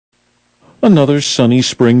Another sunny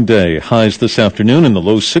spring day. Highs this afternoon in the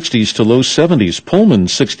low 60s to low 70s. Pullman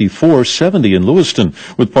 64, 70 in Lewiston.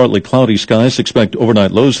 With partly cloudy skies, expect overnight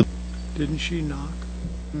lows. Didn't she knock?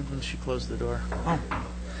 She closed the door. Oh,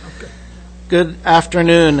 okay. Good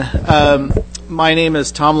afternoon. My name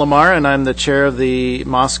is Tom Lamar, and I'm the chair of the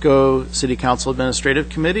Moscow City Council Administrative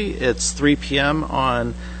Committee. It's 3 p.m.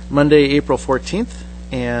 on Monday, April 14th,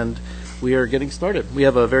 and we are getting started. We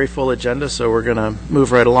have a very full agenda, so we're going to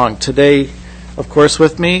move right along. Today, of course,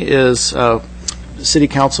 with me is City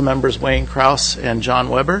Council members Wayne Krause and John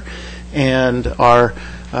Weber, and our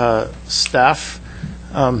staff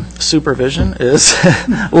supervision is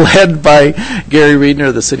led by Gary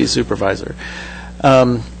Riedner, the city supervisor.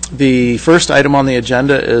 The first item on the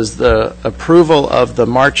agenda is the approval of the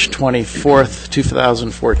March 24th,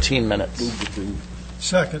 2014 minutes.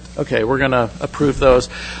 Second. Okay, we're going to approve those.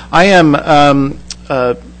 I am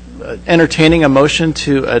entertaining a motion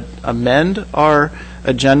to amend our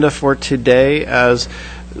agenda for today, as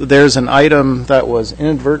there's an item that was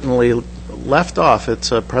inadvertently left off.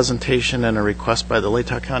 It's a presentation and a request by the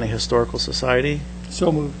Latah County Historical Society.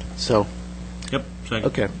 So moved. So, Yep, second.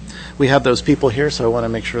 okay. We have those people here, so I want to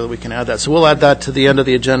make sure that we can add that. So we'll add that to the end of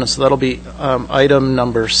the agenda. So that'll be item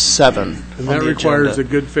number 7. And that requires a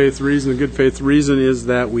good faith reason. A good faith reason is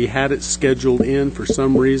that we had it scheduled in. For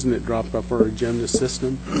some reason, it dropped off our agenda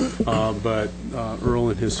system. But Earl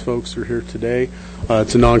and his folks are here today.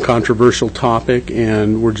 It's a non-controversial topic,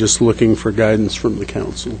 and we're just looking for guidance from the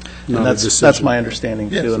council. And that's my understanding,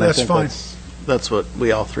 too. Yes, And that's I think fine. that's what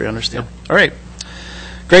we all three understand. All right.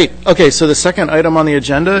 Great. Okay, so the second item on the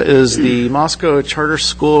agenda is the Moscow Charter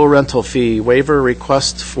School rental fee waiver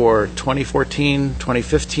request for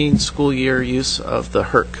 2014-2015 school year use of the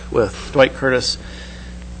HERC, with Dwight Curtis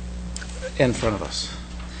in front of us.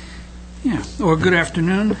 Yeah. Well, good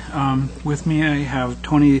afternoon. With me, I have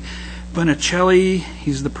Tony Bonicelli.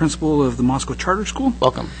 He's the principal of the Moscow Charter School.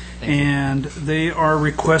 Welcome. And they are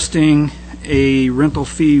requesting a rental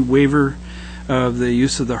fee waiver of the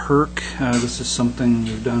use of the HERC. This is something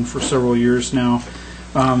we've done for several years now.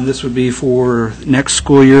 This would be for next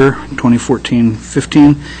school year,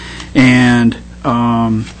 2014-15. And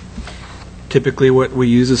typically what we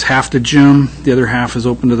use is half the gym. The other half is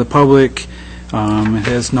open to the public. It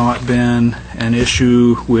has not been an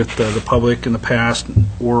issue with the public in the past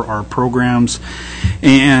or our programs.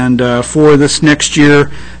 And for this next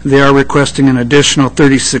year, they are requesting an additional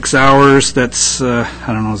 36 hours. That's, I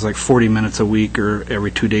don't know, it's like 40 minutes a week or every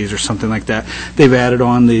 2 days or something like that. They've added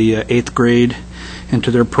on the 8th grade into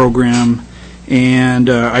their program, and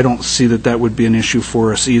I don't see that that would be an issue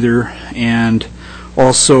for us either. And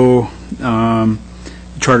also,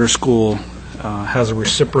 charter school has a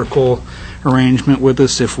reciprocal arrangement with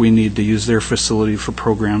us. If we need to use their facility for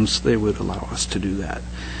programs, they would allow us to do that.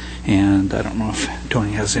 And I don't know if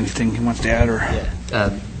Tony has anything he wants to add, or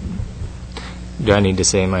do I need to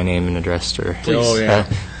say my name and address? Or Please. Oh,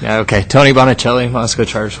 yeah. Okay. Tony Bonicelli, Moscow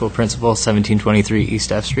Charter School Principal, 1723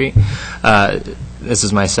 East F Street. This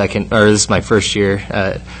is my first year.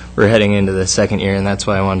 We're heading into the second year, and that's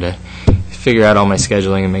why I wanted to figure out all my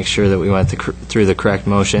scheduling and make sure that we went through the correct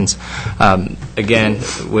motions. Again,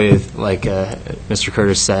 with like Mr.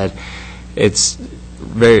 Curtis said, it's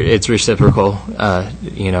reciprocal.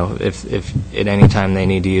 If at any time they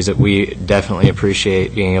need to use it, we definitely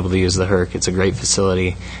appreciate being able to use the HERC. It's a great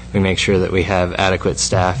facility. We make sure that we have adequate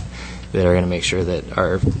staff that are going to make sure that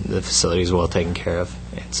the facility is well taken care of.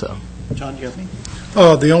 And so, John, do you have any?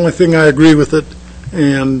 The only thing I agree with it,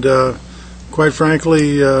 and quite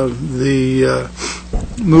frankly, the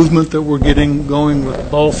movement that we're getting going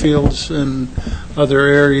with ball fields and other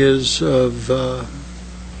areas of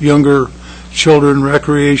younger children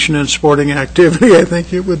recreation and sporting activity, I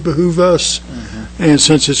think it would behoove us. Mm-hmm. And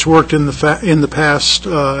since it's worked in the past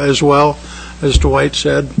as well, as Dwight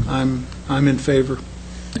said, I'm in favor.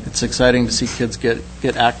 It's exciting to see kids get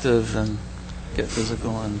active and get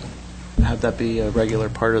physical and have that be a regular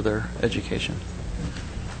part of their education.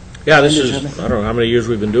 Yeah, this is, I don't know how many years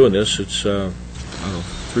we've been doing this. It's, I don't know,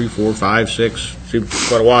 3, 4, 5, 6, seems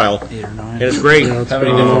quite a while. 8 or 9. And it's great. It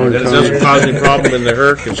doesn't cause any problem in the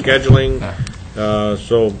HERC and scheduling.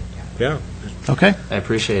 So, yeah. Okay. I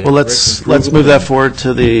appreciate it. Well, let's move that forward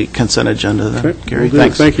to the consent agenda then. Okay, Gary, we'll do it.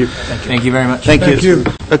 thanks. Thank you. Thank you very much. Thank you.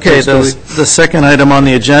 Okay, Thanks, the second item on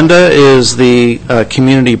the agenda is the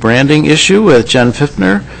community branding issue with Jen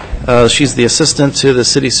Pfiffner. She's the assistant to the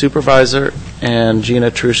city supervisor, and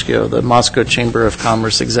Gina Truschio, the Moscow Chamber of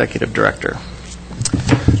Commerce executive director.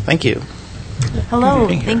 Thank you. Hello, Good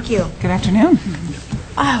being here. thank you. Good afternoon.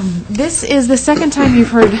 This is the second time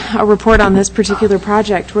you've heard a report on this particular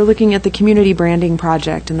project. We're looking at the community branding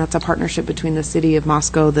project, and that's a partnership between the City of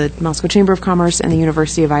Moscow, the Moscow Chamber of Commerce, and the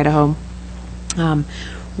University of Idaho.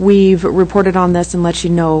 We've reported on this and let you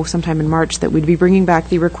know sometime in March that we'd be bringing back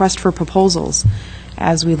the request for proposals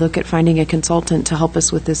as we look at finding a consultant to help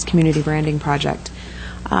us with this community branding project.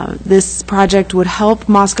 This project would help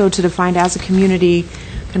Moscow to define as a community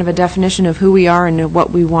kind of a definition of who we are and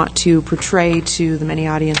what we want to portray to the many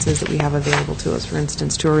audiences that we have available to us. For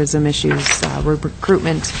instance, tourism issues,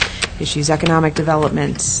 recruitment issues, economic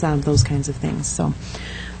development, those kinds of things. So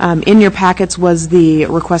in your packets was the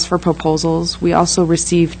request for proposals. We also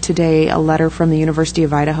received today a letter from the University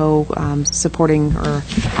of Idaho supporting or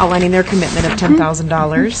outlining their commitment of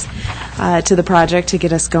 $10,000 to the project to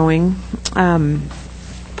get us going.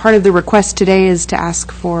 Part of the request today is to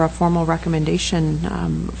ask for a formal recommendation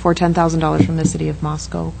for $10,000 from the City of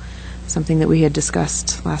Moscow, something that we had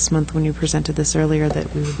discussed last month when you presented this earlier,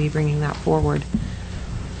 that we would be bringing that forward.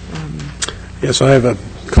 Yes, I have a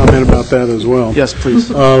comment about that as well. Yes,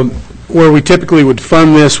 please. Where we typically would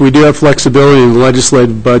fund this, we do have flexibility in the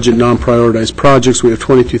legislative budget, non-prioritized projects. We have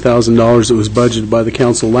 $22,000 that was budgeted by the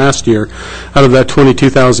council last year. Out of that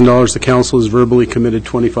 $22,000, the council has verbally committed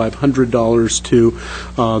 $2,500 to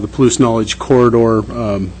the Palouse Knowledge Corridor,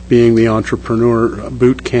 being the entrepreneur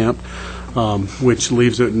boot camp, which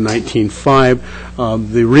leaves it in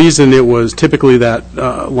 19.5. The reason it was typically that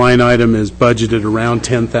line item is budgeted around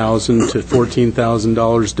 $10,000 to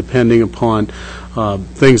 $14,000, depending upon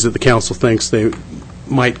things that the council thinks they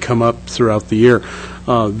might come up throughout the year.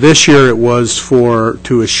 This year it was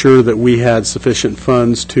to assure that we had sufficient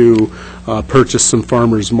funds to purchase some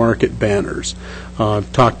farmers market banners.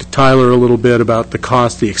 I've talked to Tyler a little bit about the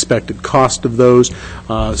cost, the expected cost of those.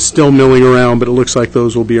 Still milling around, but it looks like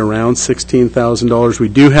those will be around $16,000. We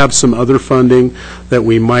do have some other funding that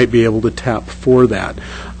we might be able to tap for that.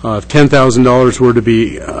 If $10,000 were to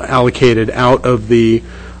be allocated out of the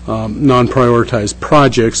non-prioritized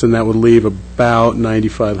projects, and that would leave about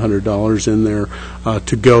 $9,500 in there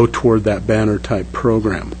to go toward that banner type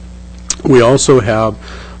program. We also have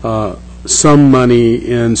some money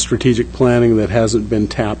in strategic planning that hasn't been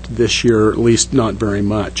tapped this year, at least not very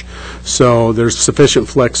much. So there's sufficient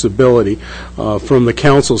flexibility. From the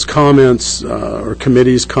council's comments or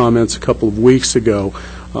committee's comments a couple of weeks ago,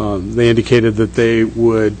 they indicated that they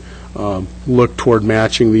would look toward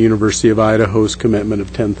matching the University of Idaho's commitment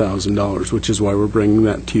of $10,000, which is why we're bringing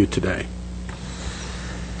that to you today.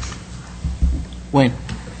 Wayne.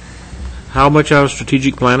 How much out of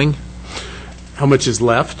strategic planning? How much is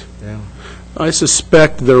left? Yeah. I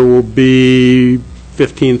suspect there will be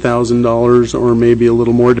 $15,000 or maybe a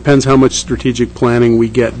little more. It depends how much strategic planning we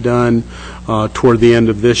get done toward the end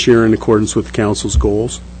of this year in accordance with the council's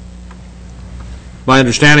goals. My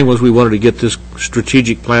understanding was we wanted to get this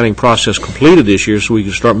strategic planning process completed this year so we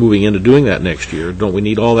can start moving into doing that next year. Don't we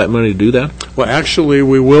need all that money to do that? Well, actually,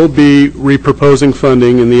 we will be reproposing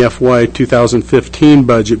funding in the FY 2015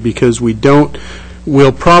 budget because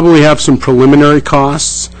we'll probably have some preliminary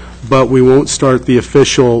costs, but we won't start the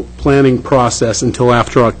official planning process until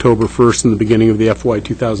after October 1st and the beginning of the FY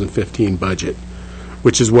 2015 budget,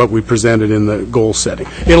 which is what we presented in the goal setting.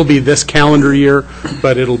 It'll be this calendar year,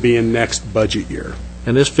 but it'll be in next budget year.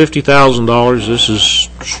 And this $50,000, this is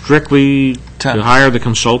strictly to hire the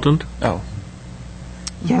consultant? Oh.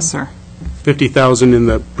 Yes, sir. $50,000 in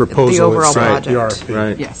the proposal The overall itself, the project. RFP.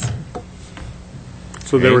 Right. Yes.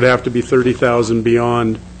 So there would have to be $30,000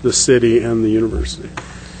 beyond the city and the university.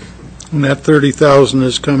 And that $30,000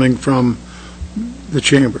 is coming from the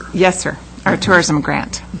chamber. Yes, sir. Our tourism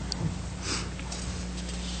grant.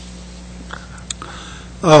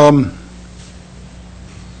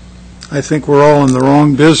 I think we're all in the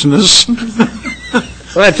wrong business.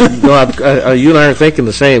 Well, you and I are thinking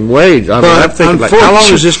the same way. I'm thinking, like, how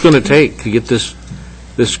long is this going to take to get this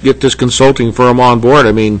consulting firm on board?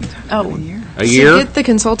 I mean, a year? To get the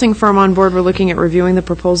consulting firm on board, we're looking at reviewing the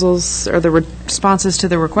proposals or the responses to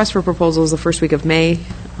the request for proposals the first week of May,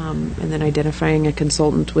 and then identifying a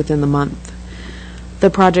consultant within the month. The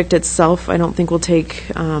project itself, I don't think will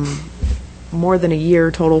take more than a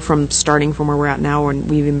year total from starting from where we're at now, and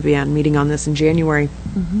we even began meeting on this in January.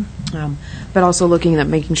 But also looking at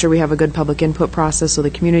making sure we have a good public input process so the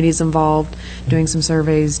community's involved, doing some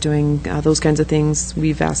surveys, doing those kinds of things.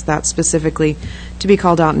 We've asked that specifically to be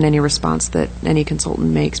called out in any response that any consultant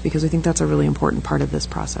makes, because we think that's a really important part of this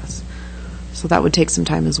process. So that would take some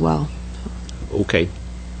time as well. Okay.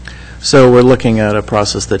 So we're looking at a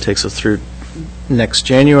process that takes us through next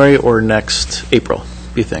January or next April,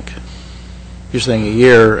 do you think? You're saying a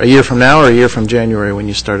year from now, or a year from January when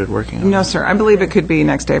you started working on it? No, sir. I believe it could be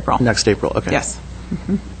next April. Next April, okay. Yes.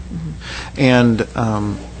 And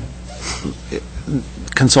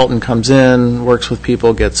consultant comes in, works with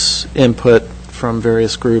people, gets input from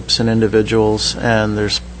various groups and individuals, and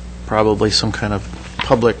there's probably some kind of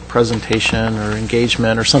public presentation or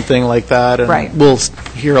engagement or something like that. And right. We'll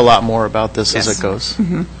hear a lot more about this as it goes.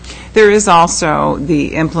 Mm-hmm. There is also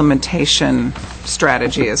the implementation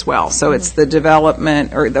strategy as well. So it's the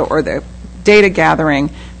development or the data gathering,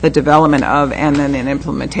 the development of, and then an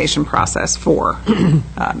implementation process for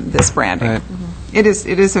this branding. Right. Mm-hmm. It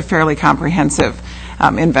is a fairly comprehensive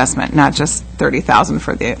investment, not just $30,000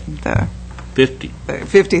 for the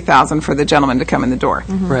 50,000 for the gentleman to come in the door.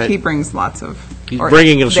 Mm-hmm. Right. He brings lots of. He's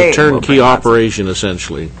bringing us a turnkey operation,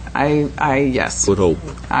 essentially. Yes. Would hope.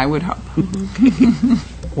 I would hope.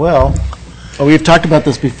 Well, we've talked about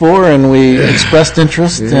this before, and we expressed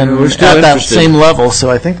interest, and we're still at that same level, so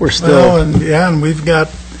I think we're still... Well, and we've got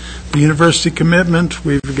the university commitment,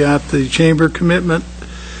 we've got the chamber commitment,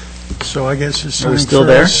 so I guess it's time Are we still for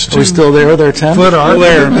there? us Are we still there, Tim? foot on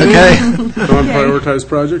there. Okay. Non-prioritized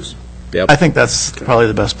projects? I think that's probably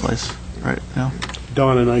the best place, right now.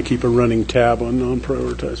 Don and I keep a running tab on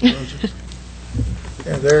non-prioritized projects.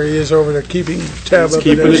 Yeah, there he is over there keeping tab of it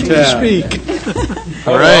keeping as the we tab. speak.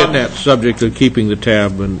 All right. On that subject of keeping the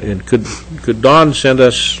tab, and could Don send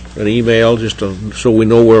us an email just so we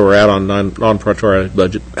know where we're at on non-prioritized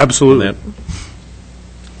budget? Absolutely. On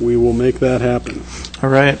that? We will make that happen. All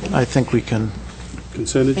right, I think we can...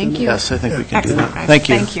 Consent agenda? Thank you. Yes, I think we can Excellent. do that. Thank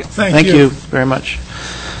you. Thank you. Thank you very much.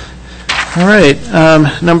 All right,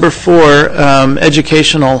 number 4,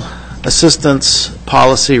 educational assistance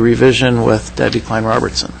policy revision with Debbie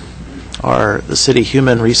Klein-Robertson, the City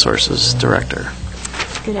Human Resources Director.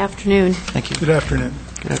 Good afternoon. Thank you. Good afternoon.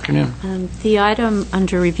 Good afternoon. The item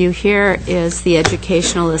under review here is the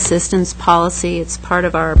educational assistance policy. It's part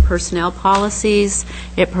of our personnel policies.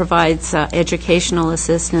 It provides educational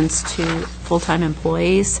assistance to full-time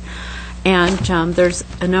employees. And there's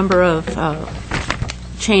a number of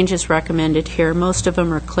changes recommended here. Most of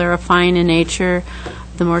them are clarifying in nature.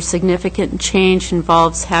 The more significant change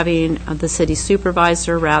involves having the city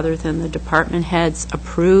supervisor rather than the department heads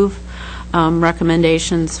approve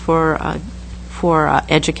recommendations for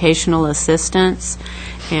educational assistance.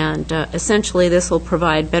 And essentially this will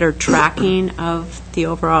provide better tracking of the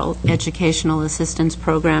overall educational assistance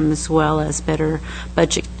program as well as better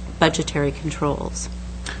budgetary controls.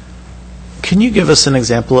 Can you give us an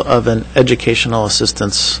example of an educational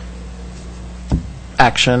assistance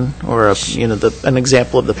action, or an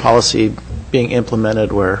example of the policy being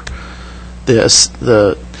implemented where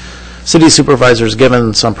the city supervisor is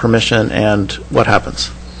given some permission, and what happens?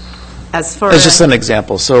 As far It's just an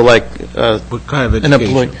example. So, like What kind of an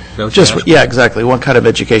education? employee, yeah, exactly. What kind of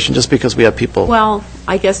education? Just because we have people. Well,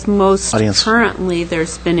 I guess most Audience. currently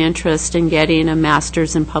there's been interest in getting a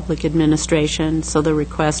master's in public administration, so the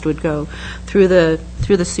request would go through the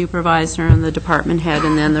supervisor and the department head,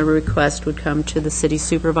 and then the request would come to the city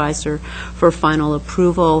supervisor for final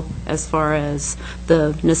approval as far as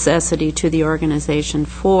the necessity to the organization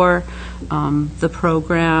for the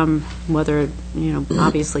program, whether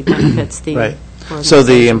obviously benefits the Right. So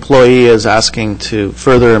the employee is asking to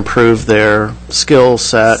further improve their skill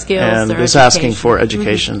set and their is asking education. for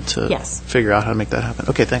education to Yes. figure out how to make that happen.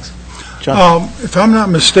 Okay, thanks. John? If I'm not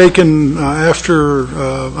mistaken, after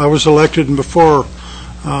I was elected and before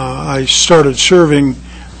I started serving,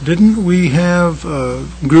 didn't we have a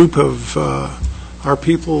group of our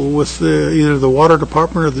people with either the water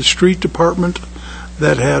department or the street department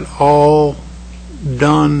that had all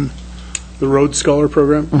done? The Road Scholar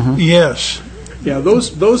Program? Yes. Yeah,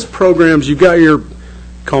 those programs, you've got your,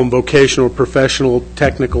 call them vocational, professional,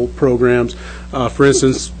 technical programs. For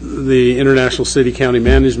instance, the International City County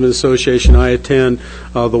Management Association I attend,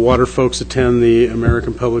 the water folks attend, the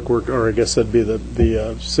American Public Works, or I guess that'd be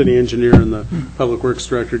the city engineer and the Public Works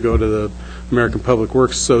Director go to the American Public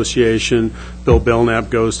Works Association. Bill Belknap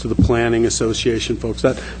goes to the Planning Association folks.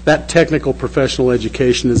 That technical professional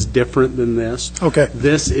education is different than this. Okay.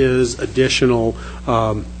 This is additional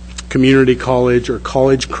community college or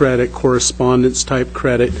college credit, correspondence type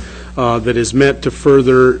credit that is meant to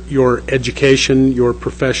further your education, your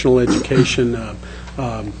professional education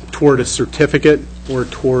toward a certificate or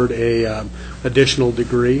toward a additional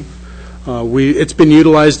degree. It's been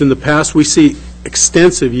utilized in the past. We see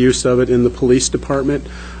extensive use of it in the police department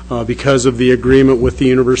because of the agreement with the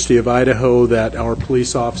University of Idaho that our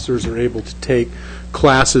police officers are able to take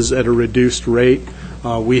classes at a reduced rate.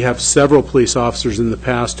 We have several police officers in the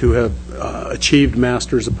past who have achieved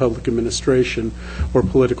Masters of Public Administration or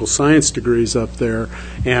political science degrees up there,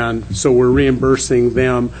 and so we're reimbursing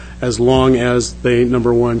them as long as they,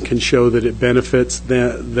 number one, can show that it benefits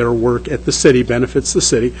their work at the city, benefits the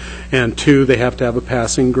city, and two, they have to have a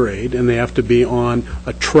passing grade, and they have to be on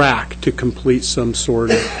a track to complete some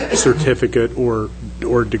sort of certificate or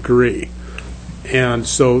degree. And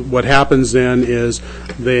so what happens then is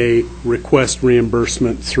they request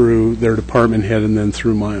reimbursement through their department head and then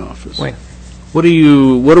through my office. Wait. What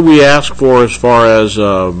do we ask for as far as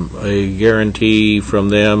a guarantee from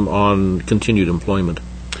them on continued employment?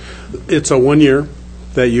 It's a 1 year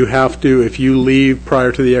that you have to, if you leave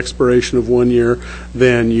prior to the expiration of 1 year,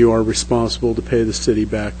 then you are responsible to pay the city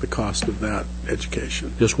back the cost of that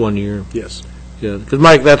education. Just 1 year? Yes. Yeah, because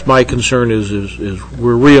that's my concern is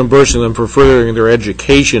we're reimbursing them for furthering their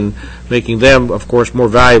education, making them, of course, more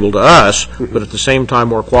valuable to us, but at the same time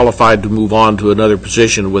more qualified to move on to another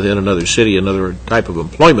position within another city, another type of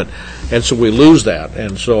employment, and so we lose that.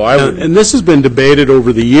 And so and this has been debated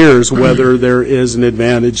over the years whether there is an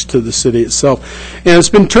advantage to the city itself, and it's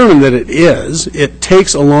been determined that it is. It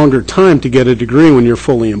takes a longer time to get a degree when you're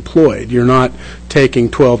fully employed. You're not taking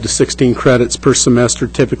 12 to 16 credits per semester.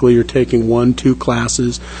 Typically, you're taking 1-2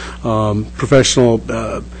 classes. Professional,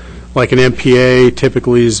 like an MPA,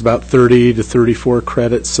 typically is about 30 to 34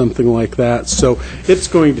 credits, something like that. So it's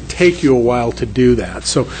going to take you a while to do that.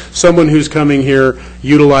 So someone who's coming here,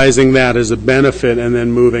 utilizing that as a benefit and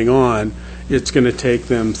then moving on, it's going to take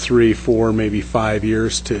them 3, 4, maybe 5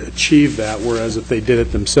 years to achieve that, whereas if they did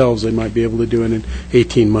it themselves, they might be able to do it in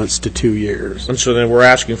 18 months to 2 years. And so then we're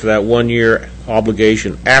asking for that 1 year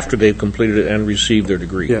obligation after they've completed it and received their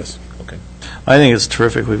degree. Yes. Okay. I think it's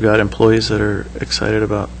terrific. We've got employees that are excited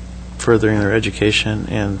about furthering their education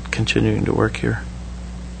and continuing to work here.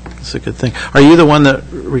 It's a good thing. Are you the one that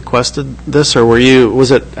requested this, or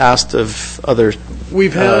was it asked of other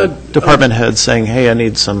We've had department heads saying, hey, I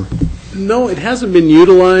need some... No, it hasn't been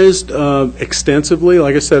utilized extensively.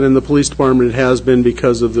 Like I said, in the police department it has been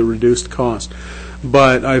because of the reduced cost.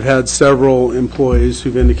 But I've had several employees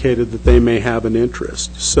who've indicated that they may have an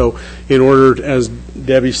interest. So in order, as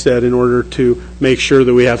Debbie said, in order to make sure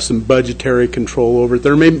that we have some budgetary control over it,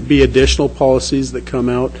 there may be additional policies that come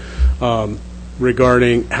out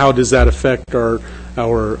regarding how does that affect our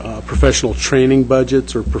professional training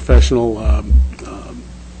budgets or professional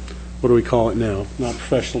what do we call it now? Not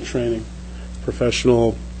professional training.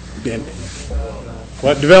 Professional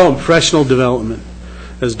professional development.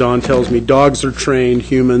 As Don tells me, dogs are trained,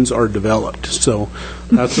 humans are developed. So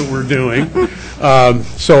that's what we're doing.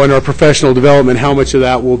 So in our professional development, how much of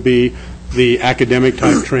that will be the academic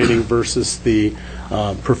type training versus the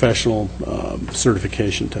professional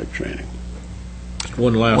certification type training?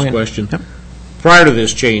 One last question. Yep. Prior to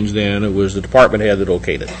this change, then, it was the department head that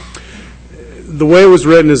okayed it. The way it was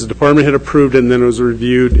written is the department had approved it, and then it was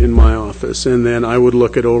reviewed in my office, and then I would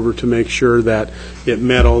look it over to make sure that it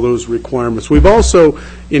met all those requirements. We've also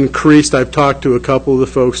increased, I've talked to a couple of the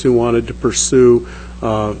folks who wanted to pursue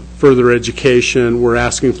further education. We're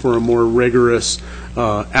asking for a more rigorous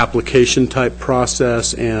application type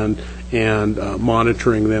process and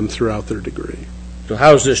monitoring them throughout their degree. So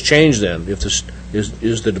how does this change then? If this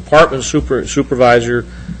is the department supervisor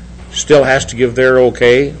still has to give their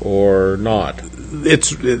okay or not?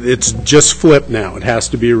 It's just flipped now. It has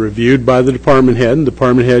to be reviewed by the department head, and the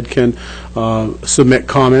department head can submit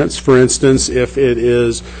comments. For instance, if it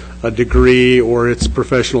is a degree or it's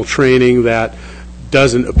professional training that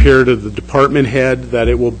doesn't appear to the department head that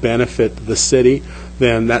it will benefit the city,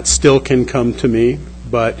 then that still can come to me,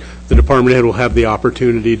 but the department head will have the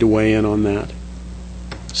opportunity to weigh in on that.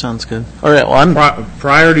 Sounds good. All right, well,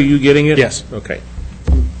 prior to you getting it? Yes. Okay.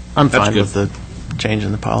 I'm fine with the change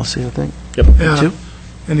in the policy, I think. Yep. Yeah.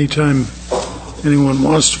 Anytime anyone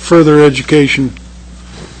wants further education,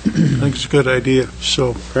 I think it's a good idea.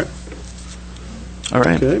 So, okay. All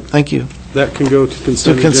right. Okay. Thank you. That can go to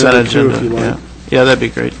consent agenda too, if you like. Yeah, that'd be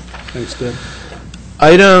great. Thanks, Deb.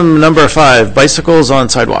 Item number 5, bicycles on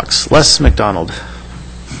sidewalks. Les McDonald.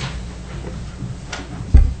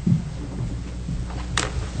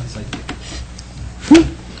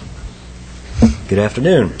 Good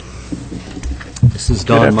afternoon. This is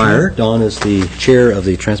Don Meyer. Don is the chair of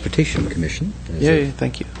the Transportation Commission. Yay,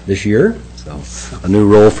 thank you. This year, so a new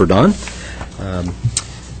role for Don.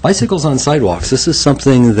 Bicycles on sidewalks. This is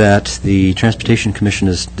something that the Transportation Commission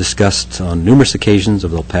has discussed on numerous occasions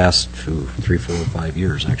over the past 3, 4, 5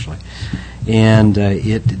 years, actually. And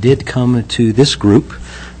it did come to this group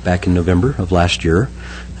back in November of last year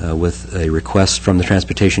with a request from the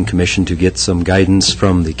Transportation Commission to get some guidance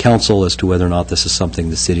from the council as to whether or not this is something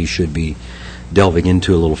the city should be delving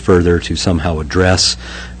into a little further to somehow address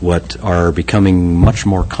what are becoming much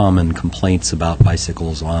more common complaints about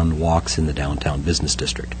bicycles on walks in the downtown business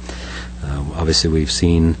district. Obviously, we've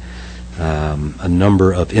seen a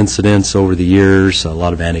number of incidents over the years, a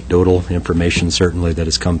lot of anecdotal information certainly that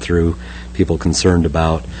has come through, people concerned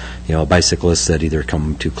about, bicyclists that either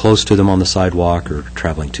come too close to them on the sidewalk or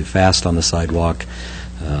traveling too fast on the sidewalk,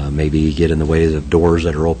 maybe get in the way of doors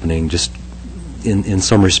that are opening, just in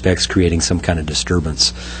some respects creating some kind of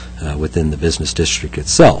disturbance within the business district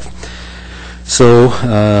itself.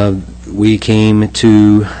 So we came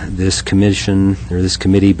to this commission, or this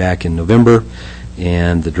committee, back in November,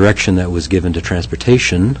 and the direction that was given to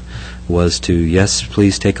transportation was to, yes,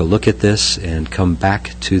 please take a look at this and come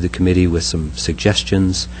back to the committee with some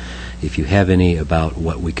suggestions, if you have any, about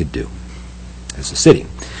what we could do as a city.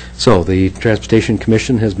 So the Transportation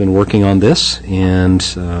Commission has been working on this and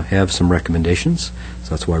have some recommendations. So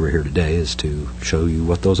that's why we're here today, is to show you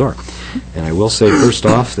what those are. And I will say first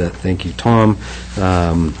off that, thank you, Tom.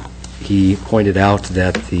 He pointed out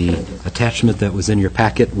that the attachment that was in your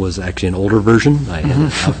packet was actually an older version. I had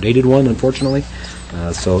an outdated one, unfortunately.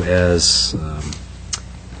 So as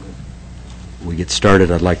we get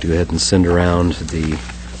started, I'd like to go ahead and send around the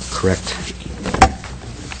correct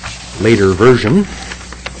later version.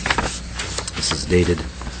 This is dated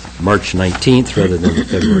March 19th rather than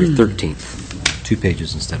February 13th. 2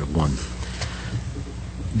 pages instead of 1.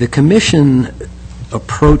 The Commission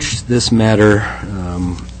approached this matter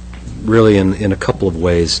really in a couple of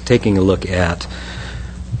ways, taking a look at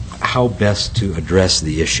how best to address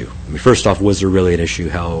the issue. I mean, first off, was there really an issue?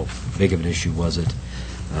 How big of an issue was it?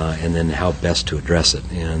 And then how best to address it.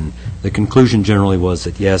 And the conclusion generally was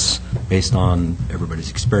that, yes, based on everybody's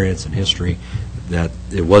experience and history, that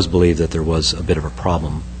it was believed that there was a bit of a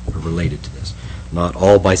problem related to this. Not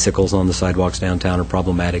all bicycles on the sidewalks downtown are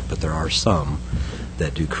problematic, but there are some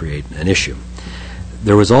that do create an issue.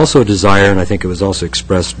 There was also a desire, and I think it was also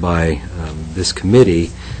expressed by this committee,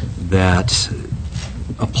 that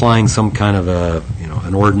applying some kind of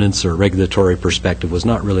an ordinance or regulatory perspective was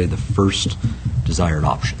not really the first desired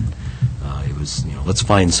option. It was, let's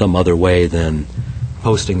find some other way than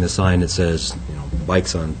posting the sign that says,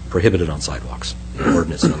 bikes prohibited on sidewalks,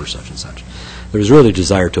 ordinance number such and such. There was really a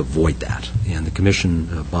desire to avoid that, and the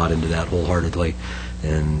Commission bought into that wholeheartedly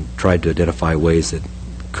and tried to identify ways that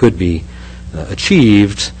could be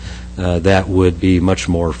achieved that would be much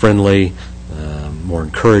more friendly, more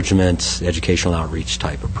encouragement, educational outreach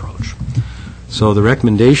type approach. So the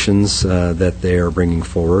recommendations that they are bringing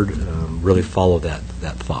forward really follow that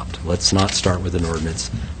thought. Let's not start with an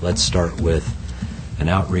ordinance. Let's start with an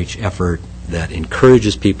outreach effort that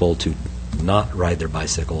encourages people to not ride their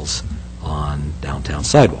bicycles on downtown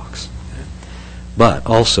sidewalks. Okay? But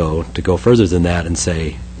also to go further than that and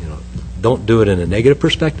say, don't do it in a negative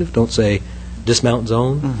perspective. Don't say dismount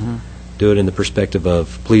zone. Mm-hmm. Do it in the perspective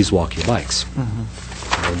of please walk your bikes.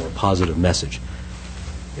 Mm-hmm. A more positive message.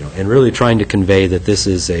 And really trying to convey that this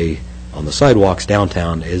is on the sidewalks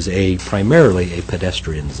downtown is primarily a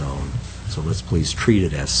pedestrian zone. So let's please treat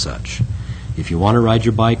it as such. If you want to ride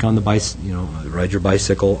your bike on ride your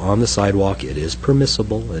bicycle on the sidewalk, it is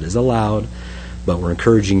permissible, it is allowed, but we're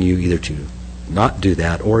encouraging you either to not do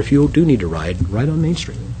that, or if you do need to ride on Main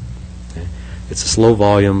Street. Okay? It's a slow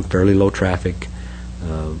volume, fairly low traffic,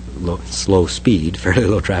 slow speed, fairly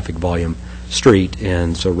low traffic volume street,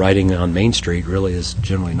 and so riding on Main Street really is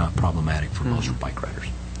generally not problematic for most bike riders.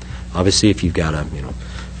 Obviously, if you've got a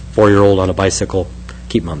 4-year-old on a bicycle,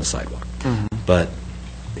 keep them on the sidewalk. Mm-hmm. But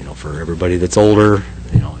for everybody that's older,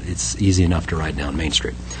 it's easy enough to ride down Main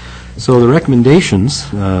Street. So the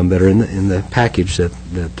recommendations that are in the package that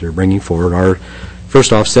they're bringing forward are,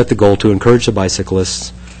 first off, set the goal to encourage the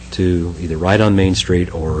bicyclists to either ride on Main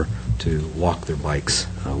Street or to walk their bikes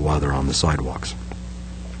while they're on the sidewalks.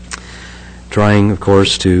 Trying, of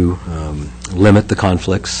course, to limit the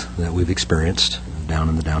conflicts that we've experienced down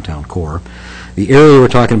in the downtown core. The area we're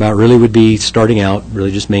talking about really would be starting out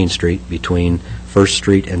really just Main Street between 1st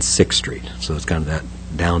Street and 6th Street. So it's kind of that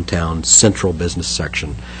downtown central business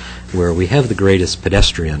section where we have the greatest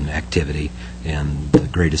pedestrian activity and the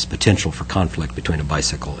greatest potential for conflict between a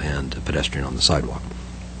bicycle and a pedestrian on the sidewalk.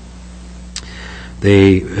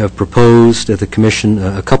 They have proposed at the Commission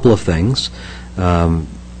a couple of things.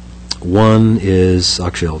 One is,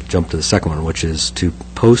 actually I'll jump to the second one, which is to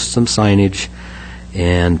post some signage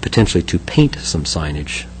and potentially to paint some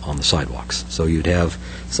signage on the sidewalks. So you'd have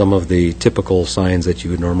some of the typical signs that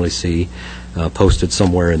you would normally see posted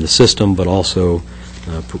somewhere in the system, but also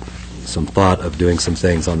some thought of doing some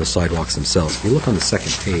things on the sidewalks themselves. If you look on the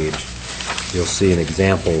second page, you'll see an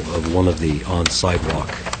example of one of the on-sidewalk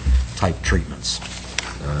type treatments.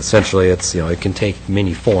 Essentially, it's, it can take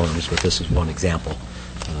many forms, but this is one example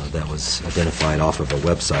that was identified off of a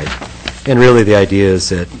website. And really the idea is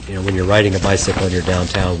that, when you're riding a bicycle in your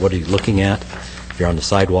downtown, what are you looking at? If you're on the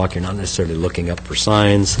sidewalk, you're not necessarily looking up for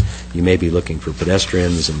signs. You may be looking for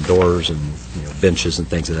pedestrians and doors and benches and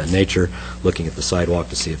things of that nature, looking at the sidewalk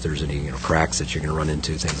to see if there's any cracks that you're going to run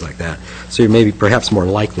into, things like that. So you're maybe perhaps more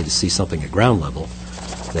likely to see something at ground level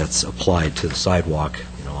that's applied to the sidewalk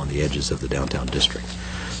on the edges of the downtown district.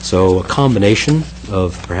 So a combination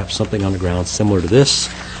of perhaps something on the ground similar to this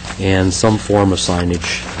and some form of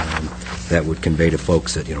signage that would convey to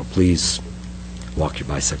folks that, please walk your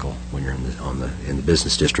bicycle when you're in the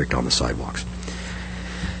business district on the sidewalks.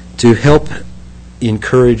 To help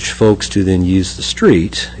encourage folks to then use the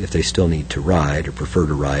street if they still need to ride or prefer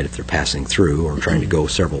to ride if they're passing through or trying to go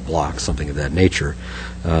several blocks, something of that nature,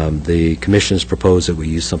 the commission has proposed that we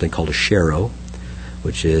use something called a sharrow,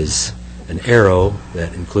 which is an arrow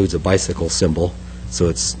that includes a bicycle symbol, so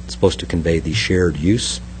it's supposed to convey the shared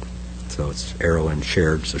use. So it's arrow and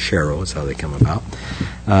shared, so sharrow is how they come about.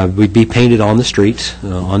 We'd be painted on the street,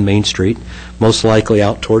 on Main Street, most likely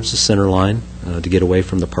out towards the center line to get away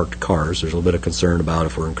from the parked cars. There's a little bit of concern about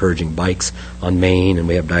if we're encouraging bikes on Main and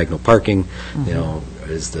we have diagonal parking,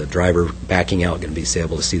 is the driver backing out going to be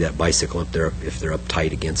able to see that bicycle up there if they're up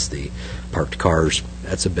tight against the parked cars?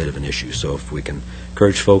 That's a bit of an issue. So if we can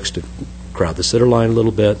encourage folks to crowd the center line a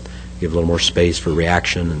little bit, give a little more space for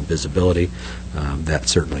reaction and visibility, that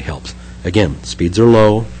certainly helps. Again, speeds are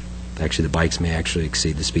low. Actually, the bikes may actually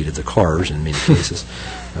exceed the speed of the cars in many cases.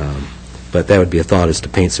 But that would be a thought, is to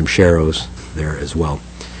paint some sharrows there as well.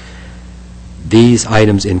 These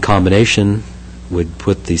items in combination would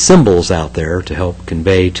put the symbols out there to help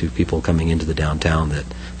convey to people coming into the downtown that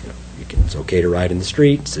it's okay to ride in the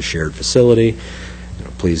street, it's a shared facility,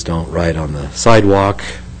 please don't ride on the sidewalk,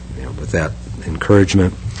 with that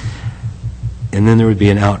encouragement. And then there would be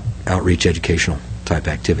an outreach educational type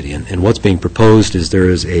activity. And what's being proposed is there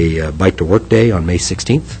is a Bike to Work Day on May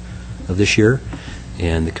 16th of this year,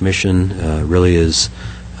 and the commission really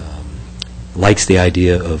likes the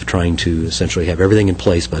idea of trying to essentially have everything in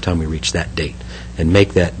place by the time we reach that date and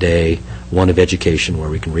make that day one of education where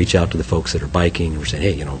we can reach out to the folks that are biking and we're saying,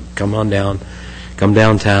 hey, come on down, come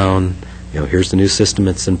downtown, here's the new system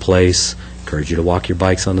that's in place, encourage you to walk your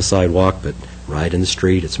bikes on the sidewalk, but ride in the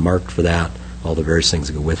street, it's marked for that, all the various things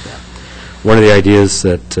that go with that. One of the ideas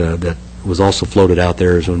that was also floated out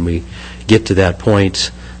there is when we get to that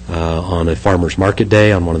point on a farmer's market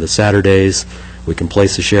day on one of the Saturdays, we can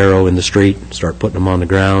place a sharrow in the street, start putting them on the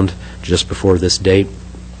ground just before this date,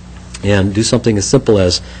 and do something as simple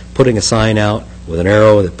as putting a sign out with an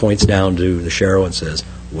arrow that points down to the sharrow and says,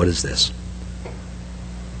 what is this?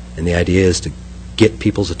 And the idea is to get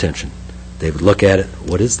people's attention. They would look at it,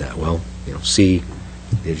 what is that? Well, see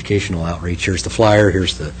the educational outreach, here's the flyer,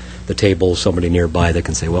 here's the table, somebody nearby that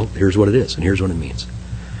can say, well, here's what it is, and here's what it means.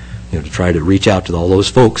 To try to reach out to all those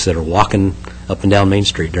folks that are walking up and down Main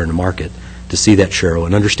Street during the market to see that sharrow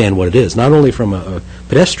and understand what it is, not only from a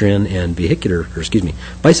pedestrian and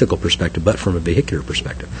bicycle perspective, but from a vehicular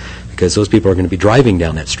perspective. Because those people are going to be driving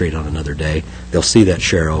down that street on another day, they'll see that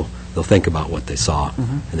sharrow, they'll think about what they saw,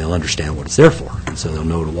 and they'll understand what it's there for. And so they'll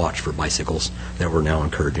know to watch for bicycles that we're now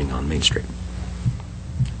encouraging on Main Street.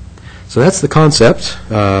 So that's the concept.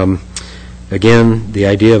 Again, the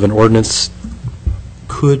idea of an ordinance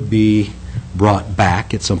could be brought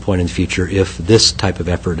back at some point in the future if this type of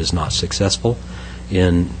effort is not successful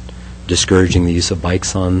in discouraging the use of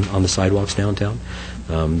bikes on the sidewalks downtown.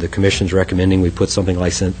 The Commission's recommending we put something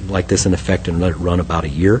like this in effect and let it run about a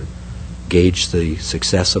year, gauge the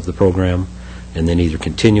success of the program, and then either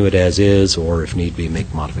continue it as is or, if need be,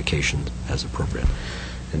 make modifications as appropriate.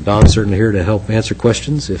 And Don's certainly here to help answer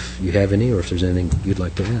questions if you have any, or if there's anything you'd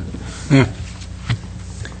like to add.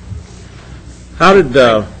 How did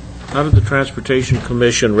the Transportation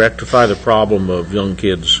Commission rectify the problem of young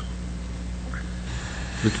kids?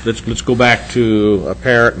 Let's go back to a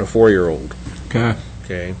parent and a 4-year-old.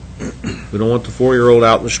 Okay. We don't want the 4-year-old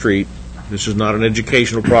out in the street. This is not an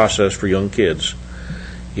educational process for young kids.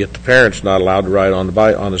 Yet the parent's not allowed to ride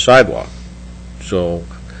on the sidewalk. So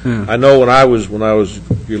I know when I was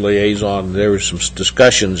your liaison, there was some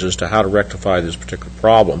discussions as to how to rectify this particular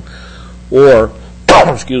problem. Or,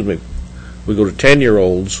 excuse me, we go to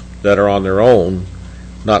 10-year-olds that are on their own.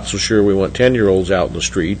 Not so sure we want 10-year-olds out in the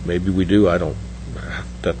street. Maybe we do. I don't.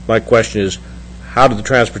 My question is, how did the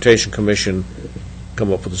Transportation Commission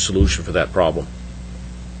come up with a solution for that problem?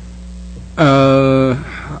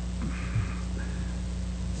 I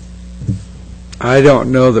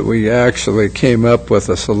don't know that we actually came up with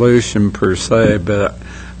a solution per se, but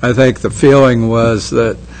I think the feeling was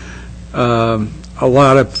that a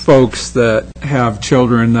lot of folks that have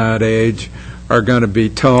children that age are going to be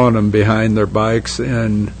towing them behind their bikes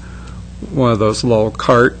in one of those little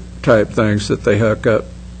cart type things that they hook up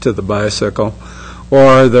to the bicycle,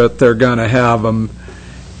 or that they're going to have them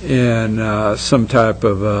in some type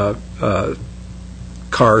of a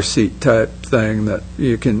car seat type thing that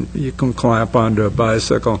you can clamp onto a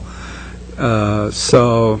bicycle.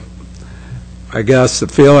 So I guess the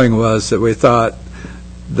feeling was that we thought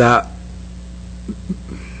that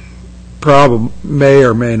problem may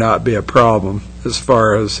or may not be a problem as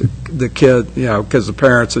far as the kid, because the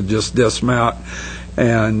parents would just dismount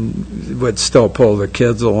and would still pull the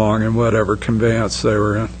kids along in whatever conveyance they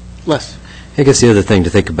were in. Les? I guess the other thing to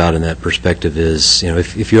think about in that perspective is,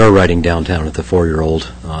 if you are riding downtown with a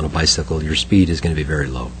 4-year-old on a bicycle, your speed is going to be very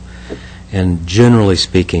low. And generally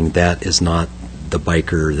speaking, that is not the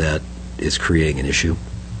biker that is creating an issue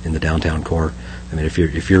in the downtown core. I mean,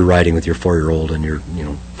 if you're riding with your 4-year-old and you're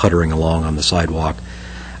puttering along on the sidewalk,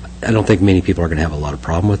 I don't think many people are going to have a lot of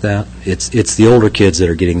problem with that. It's the older kids that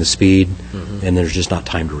are getting the speed, and there's just not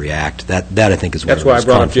time to react. That I think is where That's why I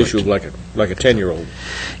brought up the conflict. issue of like a 10-year-old.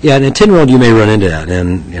 Yeah, and a 10-year-old you may run into that,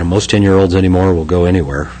 and most 10-year-olds anymore will go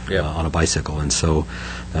anywhere Yeah. on a bicycle, and so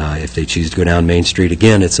if they choose to go down Main Street,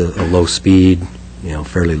 again, it's a low speed,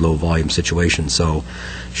 fairly low volume situation, so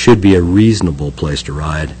should be a reasonable place to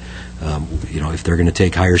ride. If they're going to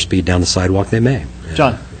take higher speed down the sidewalk, they may.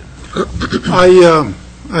 John?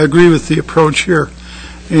 I agree with the approach here,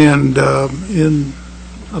 and in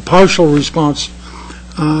a partial response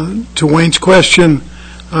to Wayne's question,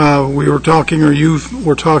 we were talking, or you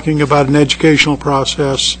were talking about an educational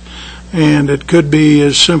process, and it could be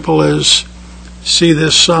as simple as, see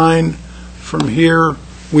this sign, from here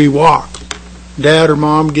we walk. Dad or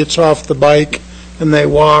mom gets off the bike and they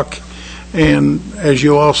walk, and as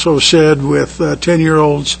you also said, with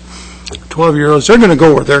 10-year-olds, 12-year-olds, they're going to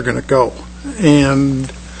go where they're going to go. And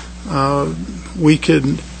we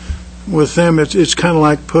can, with them, it's kind of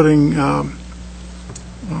like putting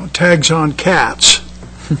tags on cats.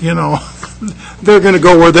 They're going to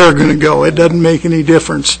go where they're going to go. It doesn't make any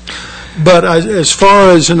difference. But as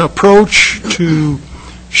far as an approach to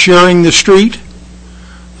sharing the street,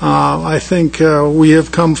 I think we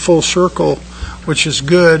have come full circle, which is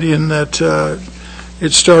good in that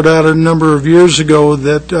it started out a number of years ago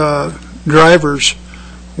that drivers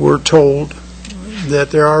were told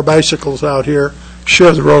that there are bicycles out here,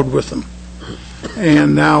 share the road with them.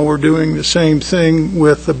 And now we're doing the same thing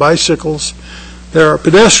with the bicycles. There are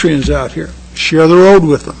pedestrians out here, share the road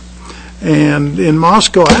with them. And in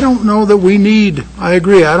Moscow, I don't know that we need, I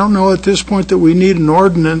agree, I don't know at this point that we need an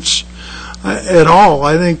ordinance at all.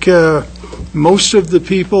 I think most of the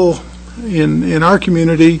people in our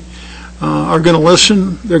community are going to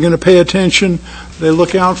listen, they're going to pay attention, they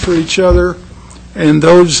look out for each other, and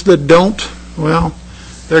those that don't, well,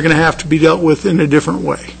 they're going to have to be dealt with in a different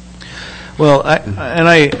way. Well,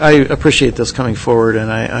 I appreciate this coming forward,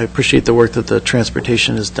 and I appreciate the work that the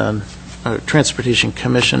Transportation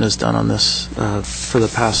Commission has done on this for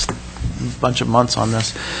the past bunch of months on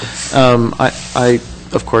this. I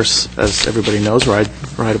of course, as everybody knows, ride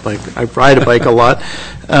a bike. I ride a bike a lot.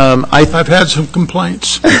 I've had some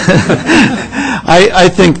complaints. I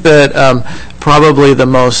think that probably the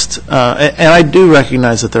most, and I do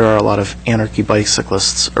recognize that there are a lot of anarchy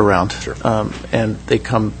bicyclists around, Sure. And they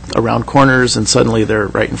come around corners and suddenly they're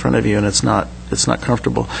right in front of you, and it's not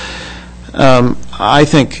comfortable. I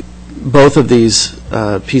think both of these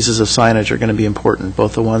pieces of signage are going to be important,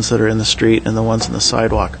 both the ones that are in the street and the ones in the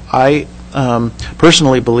sidewalk. I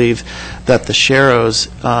personally believe that the sharrows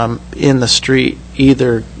in the street,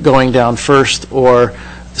 either going down first or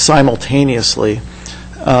simultaneously,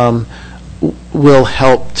 will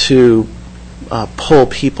help to pull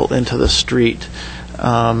people into the street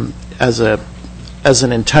as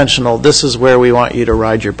an intentional, this is where we want you to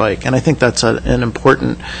ride your bike. And I think that's an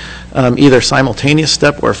important either simultaneous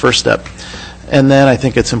step or a first step. And then I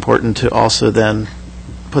think it's important to also then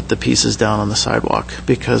put the pieces down on the sidewalk,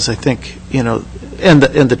 because I think, and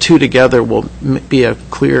the two together will be a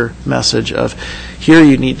clear message of, here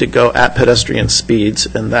you need to go at pedestrian speeds,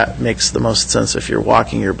 and that makes the most sense if you're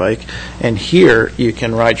walking your bike, and here you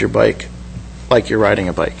can ride your bike like you're riding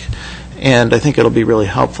a bike. And I think it'll be really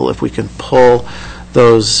helpful if we can pull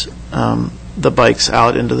those the bikes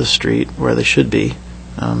out into the street where they should be.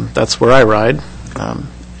 That's where I ride,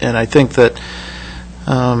 and I think that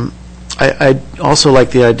I also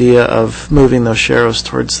like the idea of moving those sharrows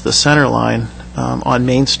towards the center line on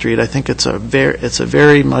Main Street. I think it's a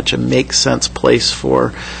very much a make sense place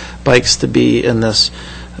for bikes to be in this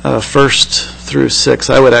 1st through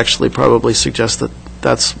 6th. I would actually probably suggest that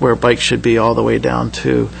that's where bikes should be all the way down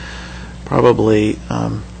to probably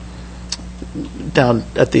down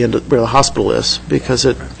at the end of where the hospital is, because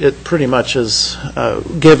it pretty much is,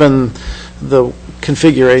 given the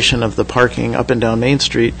configuration of the parking up and down Main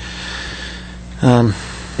Street, and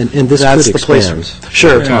this that's could the place. expand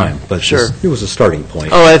Sure. over time, but Sure. it was a starting point.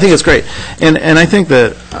 Oh, I think it's great, and I think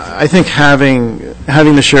having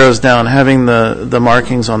the sharrows down, having the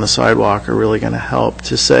markings on the sidewalk are really going to help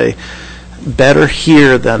to say better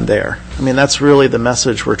here than there. I mean, that's really the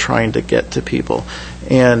message we're trying to get to people,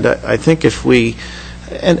 and I think if we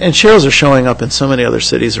and sharrows are showing up in so many other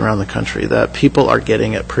cities around the country that people are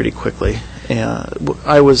getting it pretty quickly. And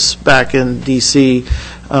I was back in D.C.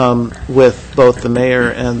 With both the mayor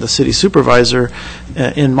and the city supervisor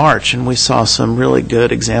in March, and we saw some really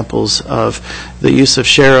good examples of the use of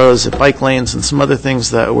sharrows at bike lanes and some other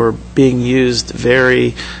things that were being used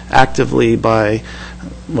very actively by,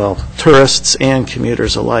 well, tourists and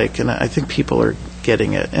commuters alike. And I think people are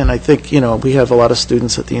getting it. And I think, we have a lot of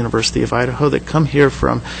students at the University of Idaho that come here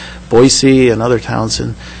from Boise and other towns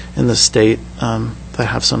in the state that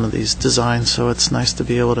have some of these designs. So it's nice to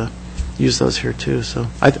be able to use those here too. So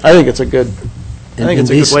I think it's a good. I think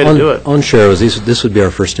it's a good way to do it. On sharrows, this would be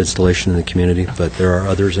our first installation in the community, but there are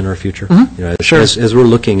others in our future. Sure. As we're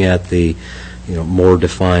looking at the more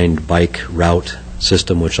defined bike route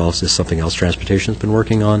system, which also is something else transportation has been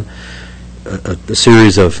working on, a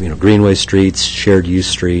series of greenway streets, shared use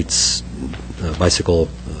streets, bicycle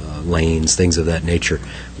lanes, things of that nature.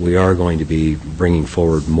 We are going to be bringing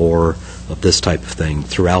forward more of this type of thing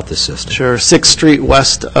throughout the system. Sure. 6th Street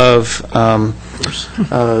west of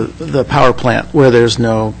the power plant, where there's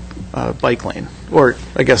no bike lane, or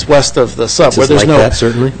I guess west of the sub, where there's like no that,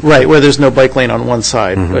 certainly. Right, where there's no bike lane on one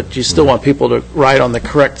side, but you still want people to ride on the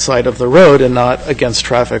correct side of the road and not against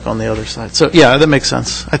traffic on the other side. So yeah, that makes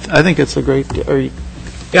sense. I think it's a great.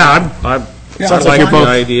 Yeah, I Sounds like like you're the both-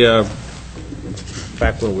 idea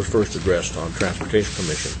back when it was first addressed on Transportation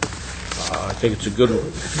Commission. I think it's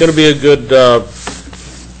going to be a good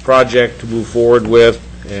project to move forward with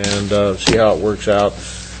and see how it works out.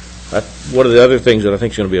 One of the other things that I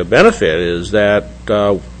think is going to be a benefit is that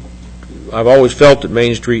I've always felt that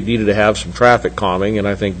Main Street needed to have some traffic calming, and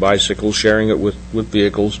I think bicycles, sharing it with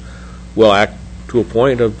vehicles, will act to a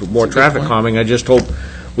point of more traffic calming. I just hope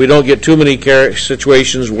we don't get too many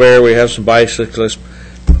situations where we have some bicyclists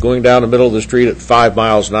going down the middle of the street at 5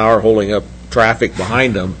 miles an hour holding up traffic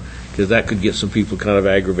behind them, because that could get some people kind of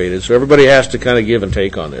aggravated. So everybody has to kind of give and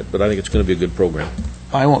take on it, but I think it's going to be a good program.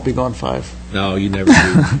 I won't be going 5. No, you never do.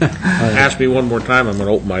 Ask me one more time, I'm going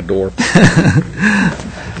to open my door.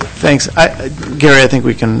 Thanks. Gary, I think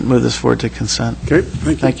we can move this forward to consent. Okay,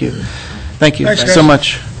 thank you. Thank you Thanks, so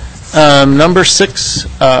much. Number 6,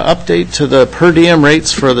 update to the per diem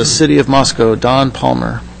rates for the City of Moscow. Don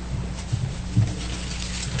Palmer.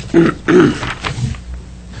 Good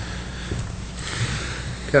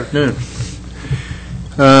afternoon.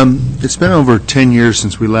 It's been over 10 years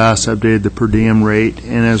since we last updated the per diem rate,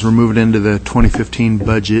 and as we're moving into the 2015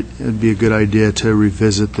 budget, it'd be a good idea to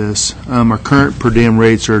revisit this. Our current per diem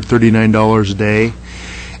rates are $39 a day,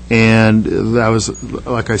 and that was,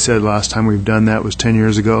 like I said, last time we've done that was 10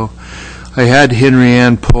 years ago. I had Henry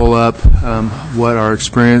Ann pull up what our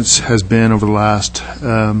experience has been over the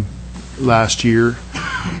last year,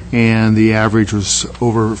 and the average was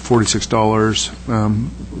over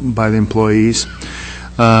 $46 by the employees.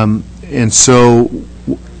 And so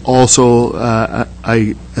also I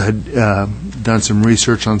had done some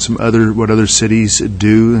research on what other cities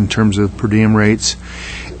do in terms of per diem rates,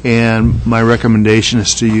 and my recommendation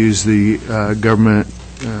is to use the government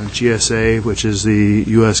GSA, which is the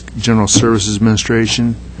U.S. General Services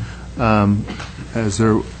Administration, as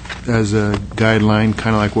a guideline,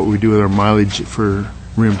 kind of like what we do with our mileage for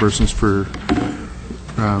reimbursements for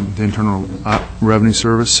the Internal Revenue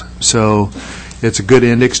Service. So it's a good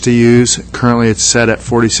index to use. Currently, it's set at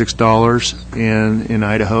 $46 in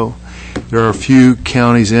Idaho. There are a few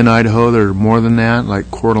counties in Idaho that are more than that, like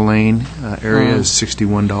Coeur d'Alene area is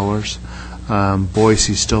 $61.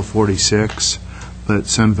 Boise still $46, but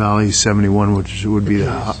Sun Valley $71, which would be the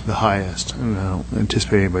highest. And I don't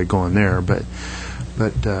anticipate anybody going there, but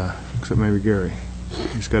except maybe Gary.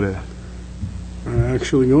 He's got a.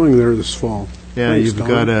 Actually going there this fall. Yeah, Thanks, you've Tom.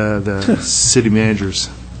 got the city managers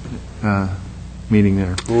meeting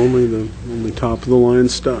there. Only top of the line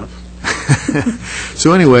stuff.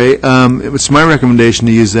 So anyway, it's my recommendation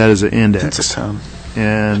to use that as an index. It's a town.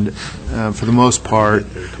 And for the most part,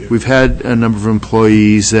 we've had a number of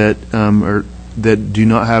employees that that do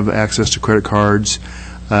not have access to credit cards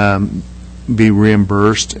be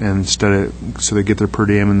reimbursed, and so they get their per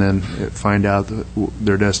diem and then find out that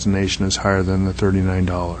their destination is higher than the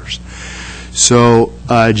 $39. So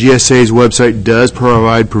GSA's website does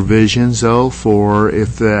provide provisions, though, for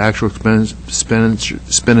if the actual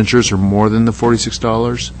expenditures are more than the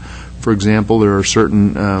 $46. For example, there are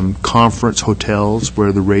certain conference hotels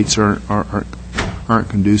where the rates aren't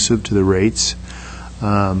conducive to the rates.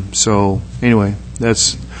 So anyway,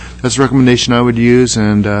 that's a recommendation I would use,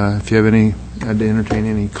 and if you have any, I'd entertain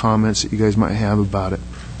any comments that you guys might have about it.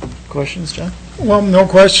 Questions, John? Well, no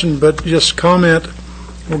question, but just comment.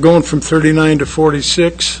 We're going from 39 to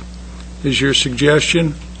 46 is your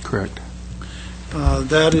suggestion. Correct.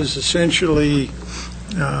 That is essentially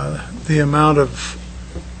the amount of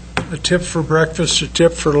a tip for breakfast, a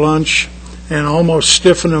tip for lunch, and almost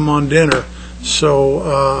stiffen them on dinner. So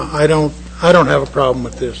I don't have a problem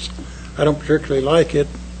with this. I don't particularly like it,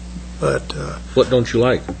 but What don't you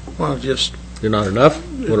like? well, just You're not enough?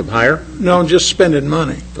 Want them higher? no, just spending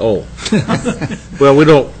money. Oh. Well, we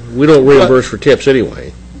don't reimburse for tips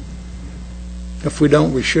anyway. If we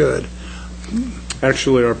don't, we should.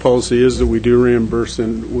 Actually, our policy is that we do reimburse,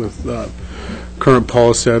 and with current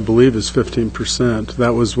policy, I believe, is 15%.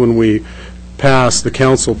 That was when the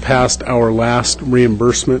council passed our last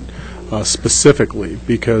reimbursement specifically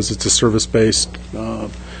because it's a service-based.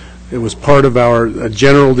 It was part of our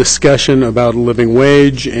general discussion about a living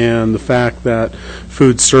wage and the fact that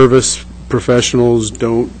food service professionals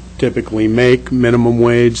don't typically make minimum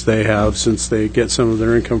wage. They have, since they get some of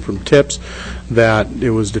their income from tips, that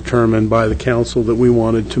it was determined by the council that we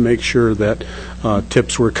wanted to make sure that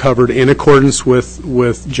tips were covered in accordance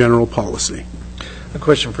with general policy. A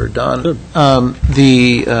question for Don.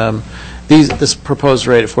 This proposed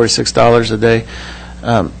rate of $46 a day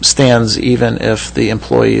stands even if the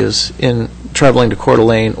employee is traveling to Coeur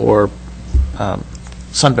d'Alene or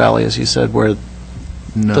Sun Valley, as you said, where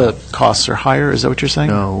the costs are higher? Is that what you're saying?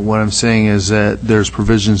 No. What I'm saying is that there's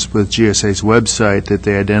provisions with GSA's website that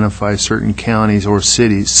they identify certain counties or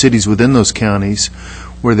cities within those counties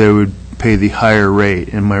where they would pay the higher rate,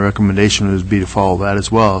 and my recommendation would be to follow that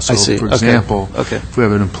as well. So, I see. for example, Okay. if we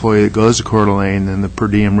have an employee that goes to Coeur d'Alene, then the per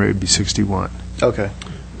diem rate would be 61. Okay.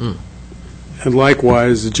 And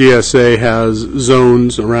likewise, the GSA has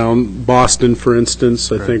zones around Boston, for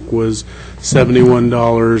instance, I think was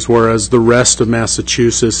 $71, whereas the rest of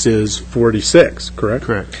Massachusetts is 46, correct?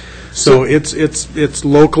 Correct. So it's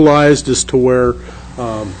localized as to where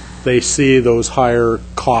they see those higher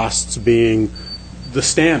costs being the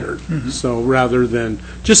standard. So rather than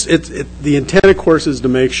just the intent, of course, is to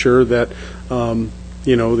make sure that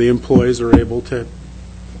the employees are able to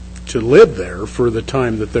live there for the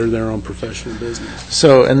time that they're there on professional business.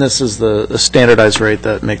 So, and this is the standardized rate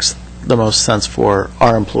that makes the most sense for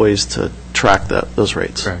our employees to track those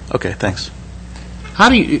rates? Correct. Okay, thanks.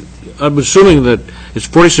 I'm assuming that it's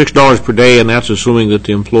 $46 per day, and that's assuming that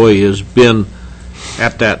the employee has been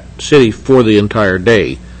at that city for the entire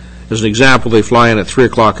day. As an example, they fly in at 3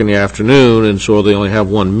 o'clock in the afternoon, and so they only have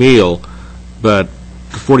one meal, but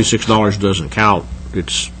the $46 doesn't count.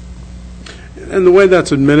 And the way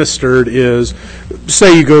that's administered is,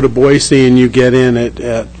 say you go to Boise and you get in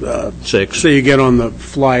at 6. Say you get on the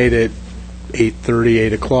flight at 8:30,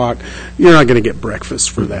 8 o'clock. You're not going to get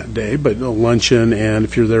breakfast for that day, but a luncheon, and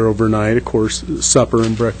if you're there overnight, of course, supper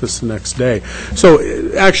and breakfast the next day. So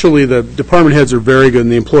actually, the department heads are very good,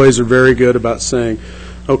 and the employees are very good about saying,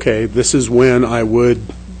 okay, this is when I would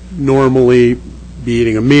normally be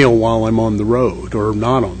eating a meal while I'm on the road or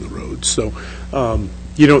not on the road. So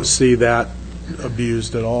you don't see that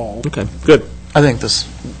abused at all. Okay, good. I think does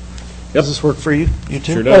this work for you? You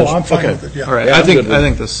too? Sure does. Oh, I'm fine Okay. with it, yeah. All right. Yeah, I I'm think good with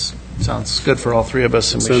it. this sounds good for all three of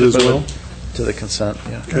us, and we Consent should as move well? it to the consent.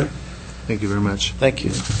 Yeah. Okay. Thank you very much. Thank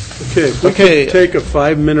you. Okay, if we Okay. could take a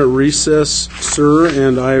 5-minute recess, sir,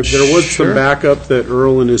 and there was Sure. some backup that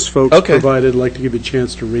Earl and his folks Okay. provided. I'd like to give you a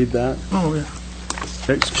chance to read that. Oh, yeah.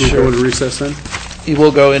 Okay, so can we Sure. go into recess then? We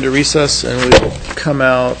will go into recess, and we will come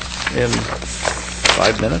out in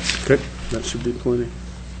 5 minutes, Okay, that should be plenty.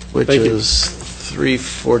 which Thank you. is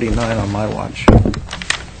 3:49 on my watch.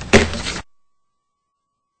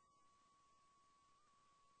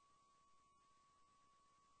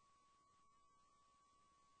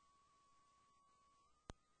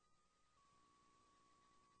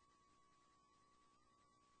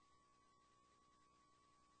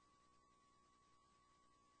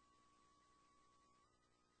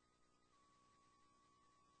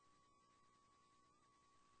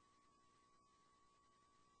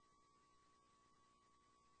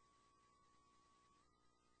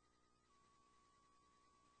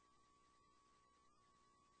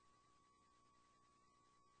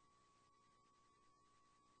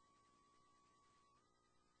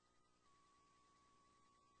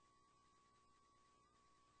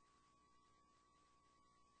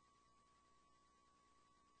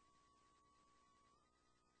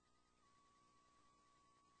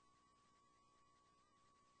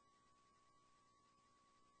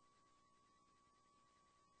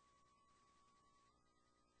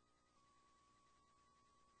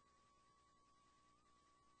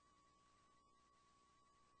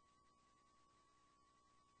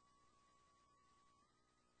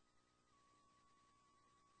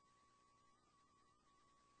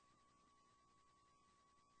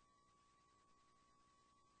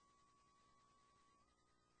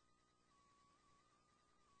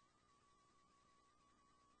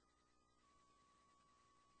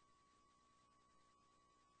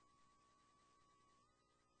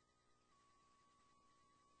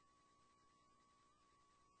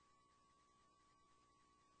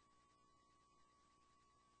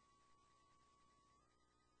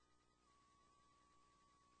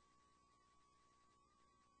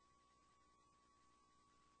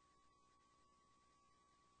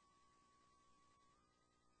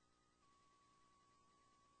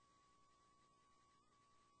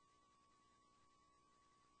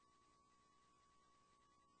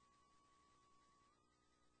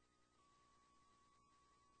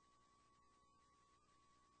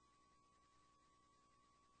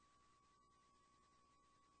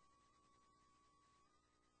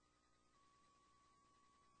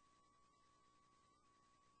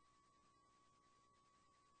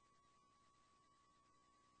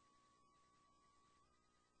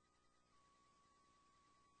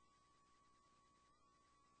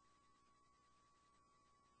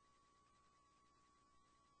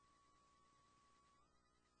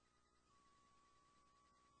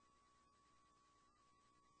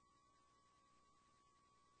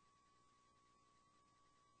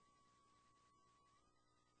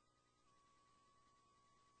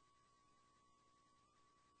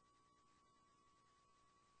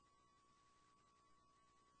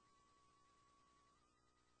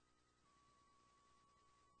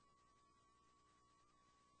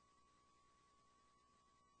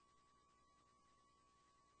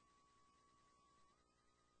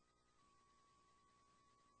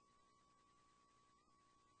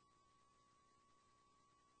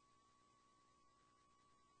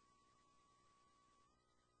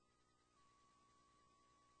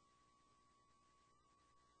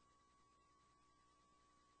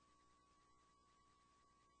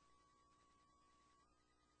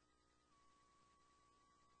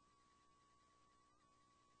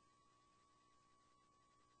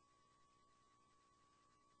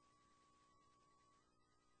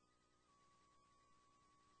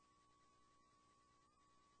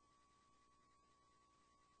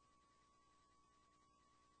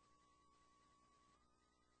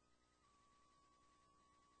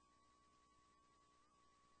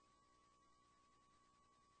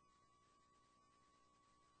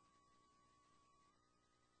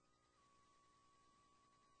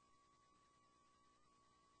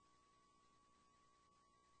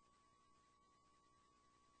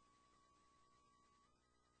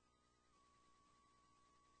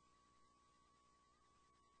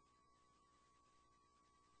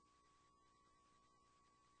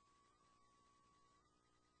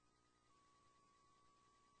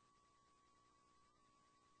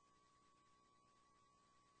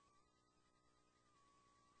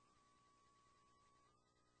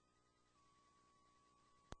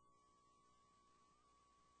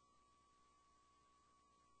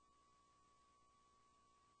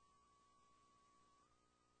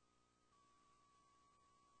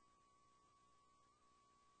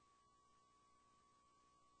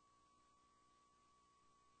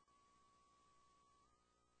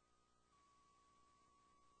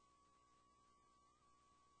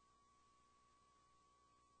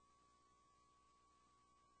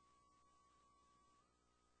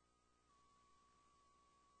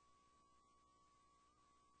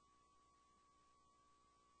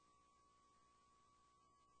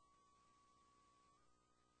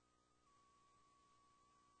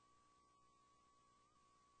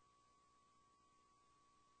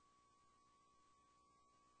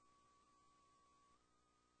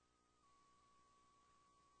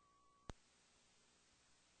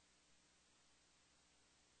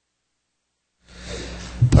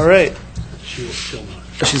 All right. She'll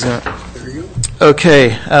not. She's not. There you go.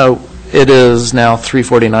 Okay. It is now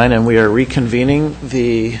 3:49, and we are reconvening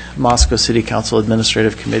the Moscow City Council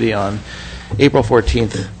Administrative Committee on April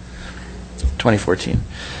 14th, 2014.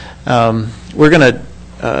 We're going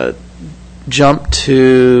to jump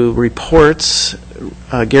to reports.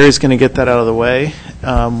 Gary's going to get that out of the way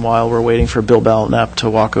while we're waiting for Bill Belknap to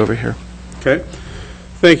walk over here. Okay.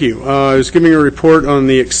 Thank you. I was giving a report on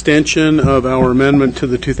the extension of our amendment to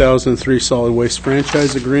the 2003 Solid Waste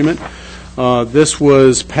Franchise Agreement. This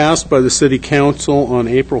was passed by the City Council on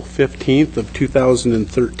April 15th of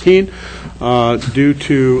 2013. Due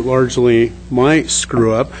to largely my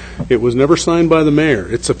screw-up, it was never signed by the mayor.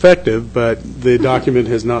 It's effective, but the document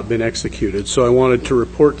has not been executed. So I wanted to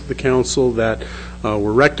report to the council that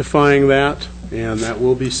we're rectifying that, and that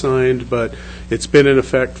will be signed, but it's been in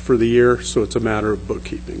effect for the year, so it's a matter of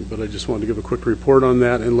bookkeeping. But I just wanted to give a quick report on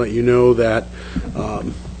that and let you know that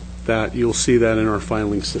that you'll see that in our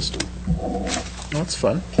filing system. That's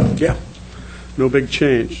fun. Yeah, no big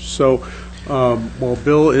change. So while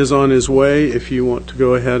Bill is on his way, if you want to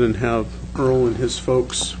go ahead and have Earl and his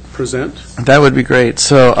folks present. That would be great.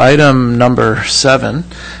 So item number 7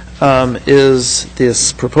 is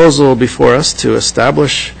this proposal before us to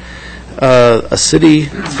establish a city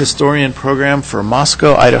historian program for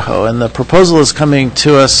Moscow, Idaho. And the proposal is coming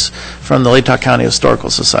to us from the Latah County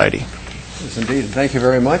Historical Society. Yes, indeed. Thank you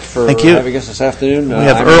very much for Thank you. having us this afternoon. We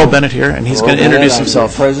have Earl Bennett here, and he's going to introduce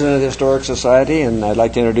himself. I'm the president of the Historic Society, and I'd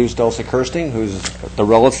like to introduce Dulce Kirsting, who's the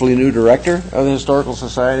relatively new director of the Historical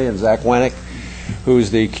Society, and Zach Wennick,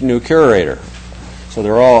 who's the new curator. So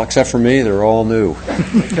they're all, except for me, they're all new.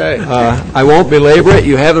 Okay. I won't belabor it.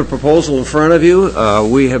 You have the proposal in front of you.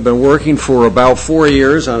 We have been working for about 4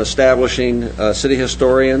 years on establishing city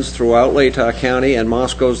historians throughout Latah County, and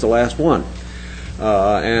Moscow's the last one.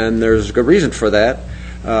 And there's a good reason for that.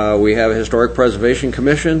 We have a Historic Preservation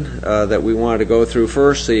Commission that we wanted to go through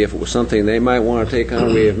first, see if it was something they might want to take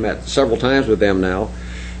on. We have met several times with them now,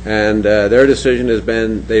 and their decision has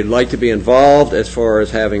been they'd like to be involved as far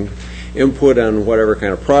as having input on whatever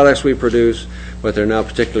kind of products we produce, but they're not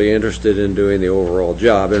particularly interested in doing the overall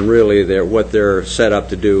job. And really, what they're set up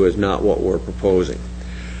to do is not what we're proposing.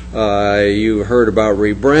 You heard about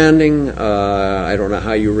rebranding. I don't know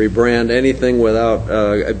how you rebrand anything without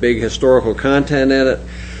a big historical content in it.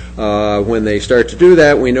 When they start to do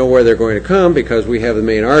that, we know where they're going to come because we have the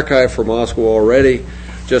main archive for Moscow already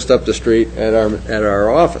just up the street at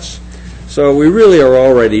our office. So we really are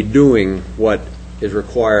already doing what is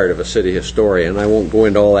required of a city historian. I won't go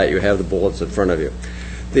into all that. You have the bullets in front of you.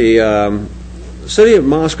 The City of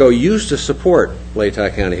Moscow used to support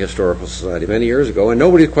Latah County Historical Society many years ago, and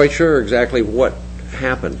nobody's quite sure exactly what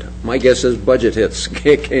happened. My guess is budget hits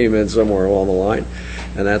came in somewhere along the line,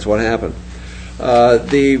 and that's what happened.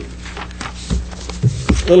 The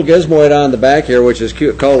little gizmoid on the back here, which is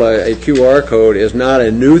called a QR code, is not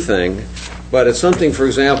a new thing, but it's something, for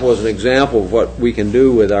example, as an example of what we can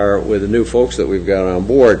do with the new folks that we've got on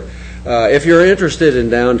board. If you're interested in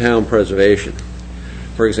downtown preservation,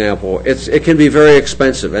 for example, it can be very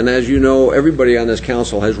expensive, and as you know, everybody on this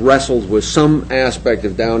council has wrestled with some aspect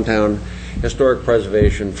of downtown historic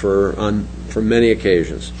preservation for many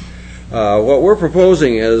occasions. What we're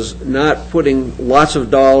proposing is not putting lots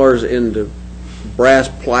of dollars into brass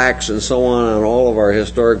plaques and so on all of our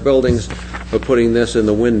historic buildings, but putting this in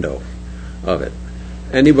the window of it.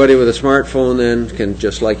 Anybody with a smartphone then can,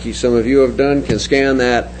 just like some of you have done, can scan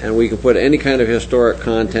that, and we can put any kind of historic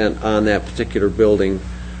content on that particular building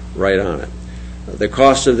right on it. The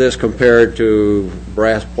cost of this compared to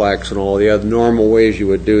brass plaques and all the other normal ways you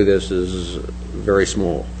would do this is very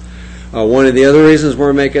small. One of the other reasons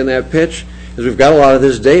we're making that pitch is we've got a lot of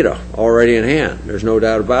this data already in hand. There's no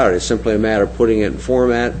doubt about it. It's simply a matter of putting it in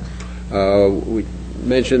format. We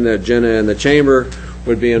mentioned that Jenna and the Chamber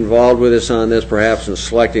would be involved with us on this, perhaps in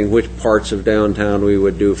selecting which parts of downtown we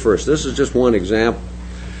would do first. This is just one example.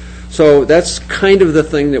 So that's kind of the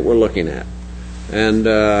thing that we're looking at. And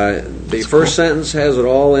the first sentence has it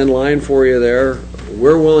all in line for you there.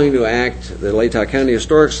 We're willing to act, the Latah County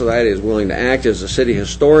Historic Society is willing to act as a city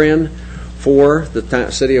historian for the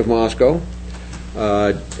city of Moscow.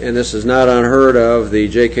 And this is not unheard of. The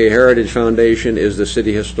J.K. Heritage Foundation is the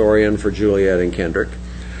city historian for Juliet and Kendrick.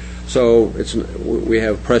 So we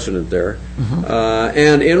have precedent there.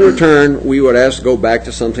 And in return, we would ask to go back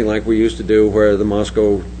to something like we used to do, where the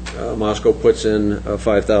Moscow puts in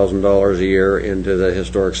 $5,000 a year into the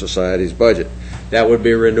Historic Society's budget. That would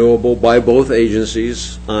be renewable by both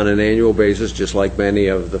agencies on an annual basis, just like many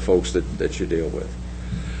of the folks that you deal with.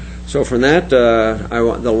 So from that,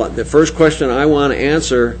 the first question I want to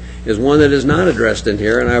answer is one that is not addressed in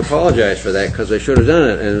here, and I apologize for that because I should have done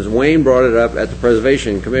it. And as Wayne brought it up at the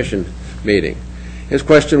Preservation Commission meeting, his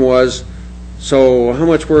question was, so how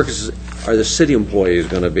much work are the city employees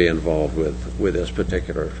going to be involved with this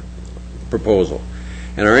particular proposal?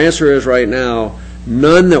 And our answer is right now,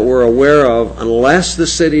 none that we're aware of, unless the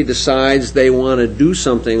city decides they want to do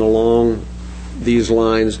something along these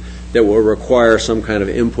lines that will require some kind of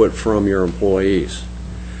input from your employees.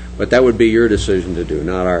 But that would be your decision to do,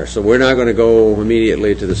 not ours. So we're not going to go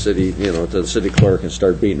immediately to the city, to the city clerk and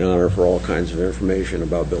start beating on her for all kinds of information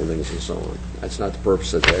about buildings and so on. That's not the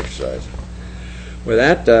purpose of the exercise. With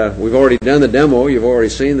that, we've already done the demo. You've already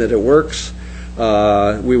seen that it works.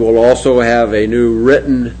 We will also have a new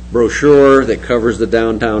written brochure that covers the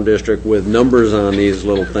downtown district with numbers on these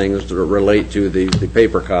little things that relate to the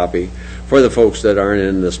paper copy for the folks that aren't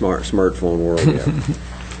in the smartphone world yet.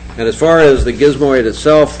 And as far as the gizmoid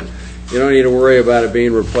itself, you don't need to worry about it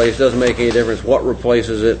being replaced. It doesn't make any difference what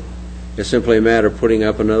replaces it. It's simply a matter of putting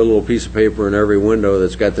up another little piece of paper in every window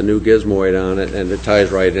that's got the new gizmoid on it, and it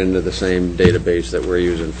ties right into the same database that we're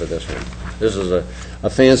using for this one. This is a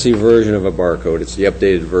fancy version of a barcode. It's the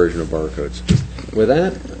updated version of barcodes. With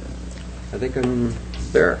that, I think I'm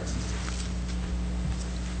there.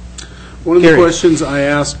 One of the questions I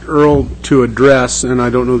asked Earl to address, and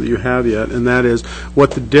I don't know that you have yet, and that is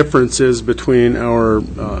what the difference is between our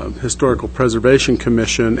Historical Preservation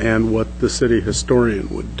Commission and what the city historian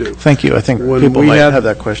would do. Thank you. I think people might have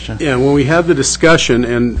that question. Yeah, when we had the discussion,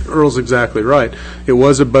 and Earl's exactly right, it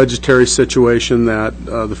was a budgetary situation that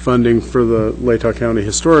the funding for the Latah County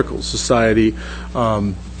Historical Society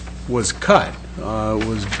was cut. It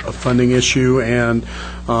was a funding issue, and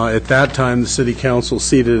at that time, the city council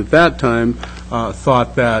seated at that time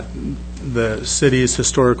thought that the city's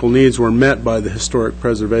historical needs were met by the Historic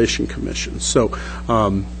Preservation Commission. So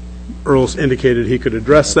Earl's indicated he could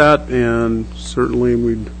address that, and certainly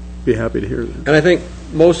we'd be happy to hear that. And I think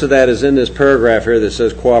most of that is in this paragraph here that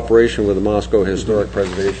says cooperation with the Moscow Historic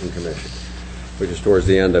Preservation Commission, which is towards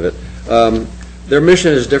the end of it. Their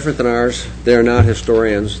mission is different than ours. They're not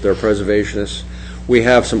historians. They're preservationists. We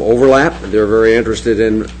have some overlap. They're very interested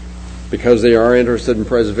in, because they are interested in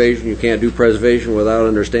preservation, you can't do preservation without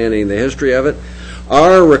understanding the history of it.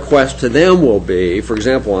 Our request to them will be, for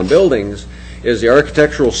example, on buildings, is the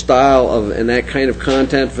architectural style of and that kind of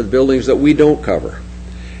content for the buildings that we don't cover.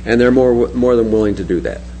 And they're more than willing to do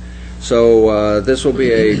that. So this will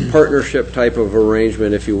be a partnership type of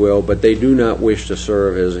arrangement, if you will, but they do not wish to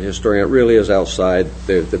serve as a historian. It really is outside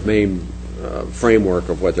the main framework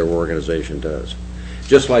of what their organization does.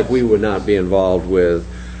 Just like we would not be involved with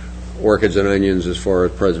orchids and onions as far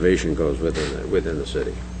as preservation goes within the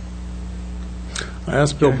city. I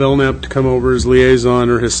asked Bill Belknap to come over as liaison,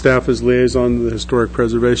 or his staff as liaison to the Historic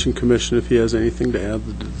Preservation Commission, if he has anything to add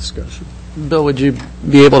to the discussion. Bill, would you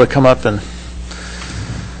be able to come up and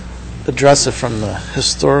address it from the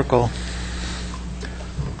Historical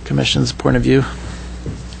Commission's point of view?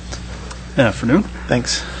 Afternoon.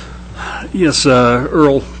 Thanks. Yes,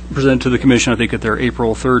 Earl presented to the Commission, I think, at their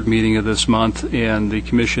April 3rd meeting of this month, and the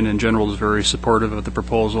Commission in general is very supportive of the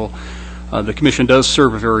proposal. The Commission does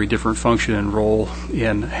serve a very different function and role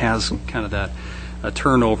and has kind of that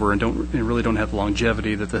turnover and really don't have the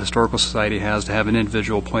longevity that the Historical Society has to have an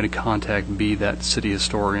individual point of contact be that city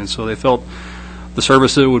historian. So they felt the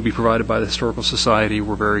services that would be provided by the Historical Society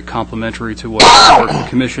were very complementary to what the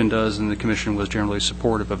Commission does, and the Commission was generally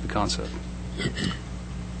supportive of the concept.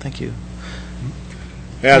 Thank you.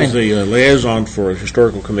 As the liaison for the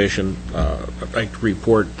Historical Commission, I'd like to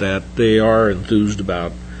report that they are enthused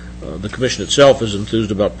about, the Commission itself is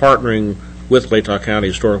enthused about partnering with Latah County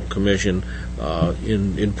Historical Commission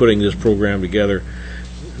in putting this program together.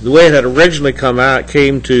 The way it had originally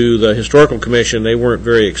came to the Historical Commission, they weren't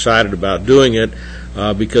very excited about doing it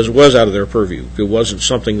because it was out of their purview. It wasn't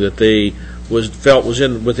something that they felt was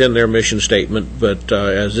within their mission statement, but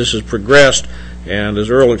as this has progressed, and as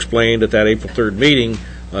Earl explained at that April 3rd meeting,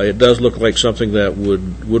 it does look like something that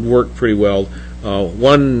would work pretty well.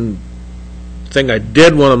 One thing I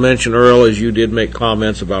did want to mention, Earl, is you did make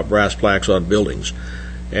comments about brass plaques on buildings.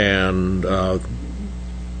 And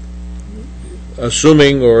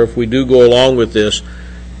assuming, or if we do go along with this,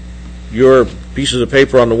 your pieces of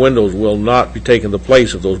paper on the windows will not be taking the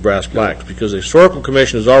place of those brass plaques, because the Historical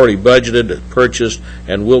Commission has already budgeted, purchased,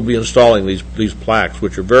 and will be installing these plaques,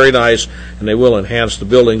 which are very nice, and they will enhance the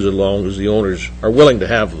buildings as long as the owners are willing to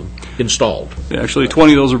have them installed. Actually,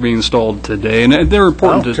 20 of those are being installed today, and they're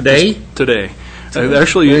important today? Today. They're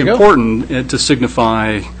actually important to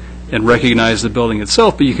signify and recognize the building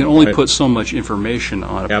itself, but you can only put so much information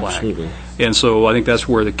on a plaque. Absolutely. And so I think that's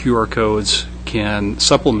where the QR codes can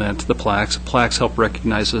supplement the plaques. Plaques help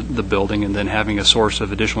recognize the building, and then having a source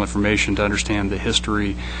of additional information to understand the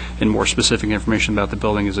history and more specific information about the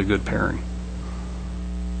building is a good pairing.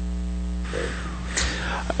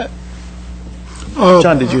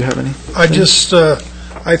 John, did you have any?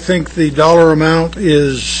 I think the dollar amount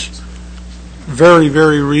is very,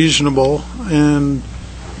 very reasonable, and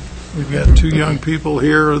we've got two young people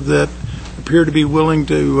here that appear to be willing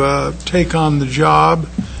to take on the job,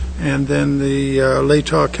 and then the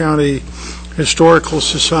Latah County Historical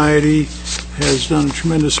Society has done a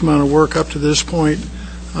tremendous amount of work up to this point.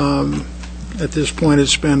 At this point,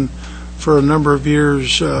 it's been for a number of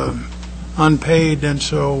years unpaid, and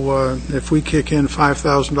so if we kick in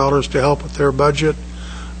 $5,000 to help with their budget,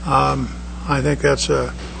 I think that's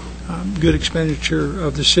a good expenditure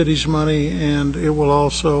of the city's money, and it will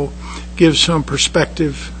also give some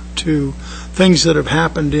perspective to things that have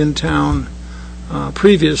happened in town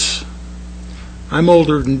previous. I'm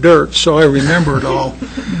older than dirt, so I remember it all.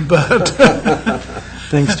 But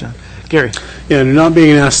Thanks, John. Gary. Yeah, and not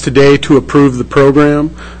being asked today to approve the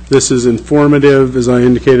program, this is informative. As I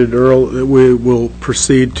indicated, Earl, that we will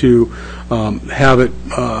proceed to have it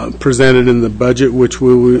presented in the budget, which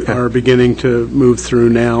we are beginning to move through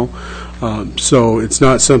now. So it's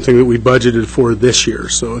not something that we budgeted for this year,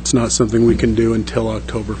 so it's not something we can do until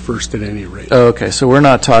October 1st at any rate. Oh, okay, so we're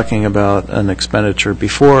not talking about an expenditure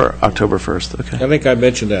before October 1st, okay. I think I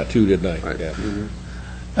mentioned that too, didn't I? Right. Yeah.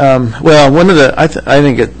 Well, one of the, I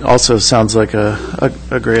think it also sounds like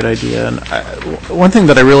a great idea, and one thing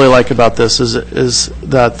that I really like about this is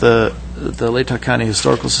that the Latah County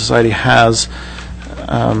Historical Society has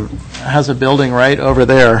a building right over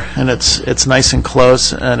there, and it's nice and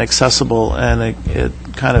close and accessible, and it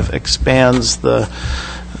kind of expands the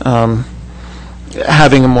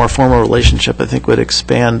having a more formal relationship. I think would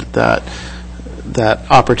expand that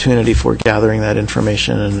opportunity for gathering that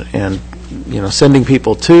information and sending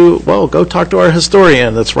people to, well, go talk to our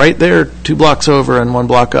historian that's right there 2 blocks over and 1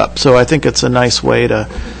 block up. So I think it's a nice way to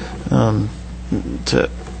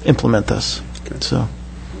implement this. Okay. So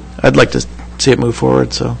I'd like to see it move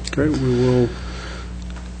forward. So Okay, we will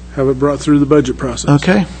have it brought through the budget process.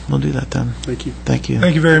 okay, we'll do that then. Thank you. Thank you.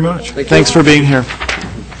 thank you very much. Thanks for being here.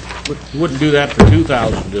 Wouldn't do that for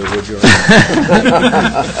 2,000, would you?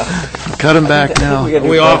 Cut him back now.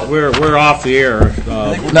 We're off the air.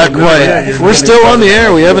 Not quite. We're still on the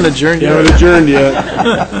air. We haven't adjourned You yet. haven't adjourned yet.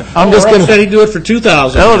 I'm just going said to. he'd do it for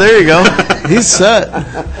 2,000. Oh, there you go. He's set.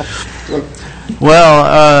 Well,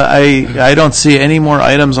 I don't see any more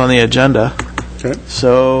items on the agenda. Okay.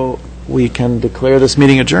 So we can declare this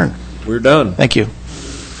meeting adjourned. We're done. Thank you.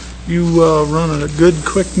 You run a good,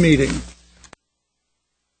 quick meeting.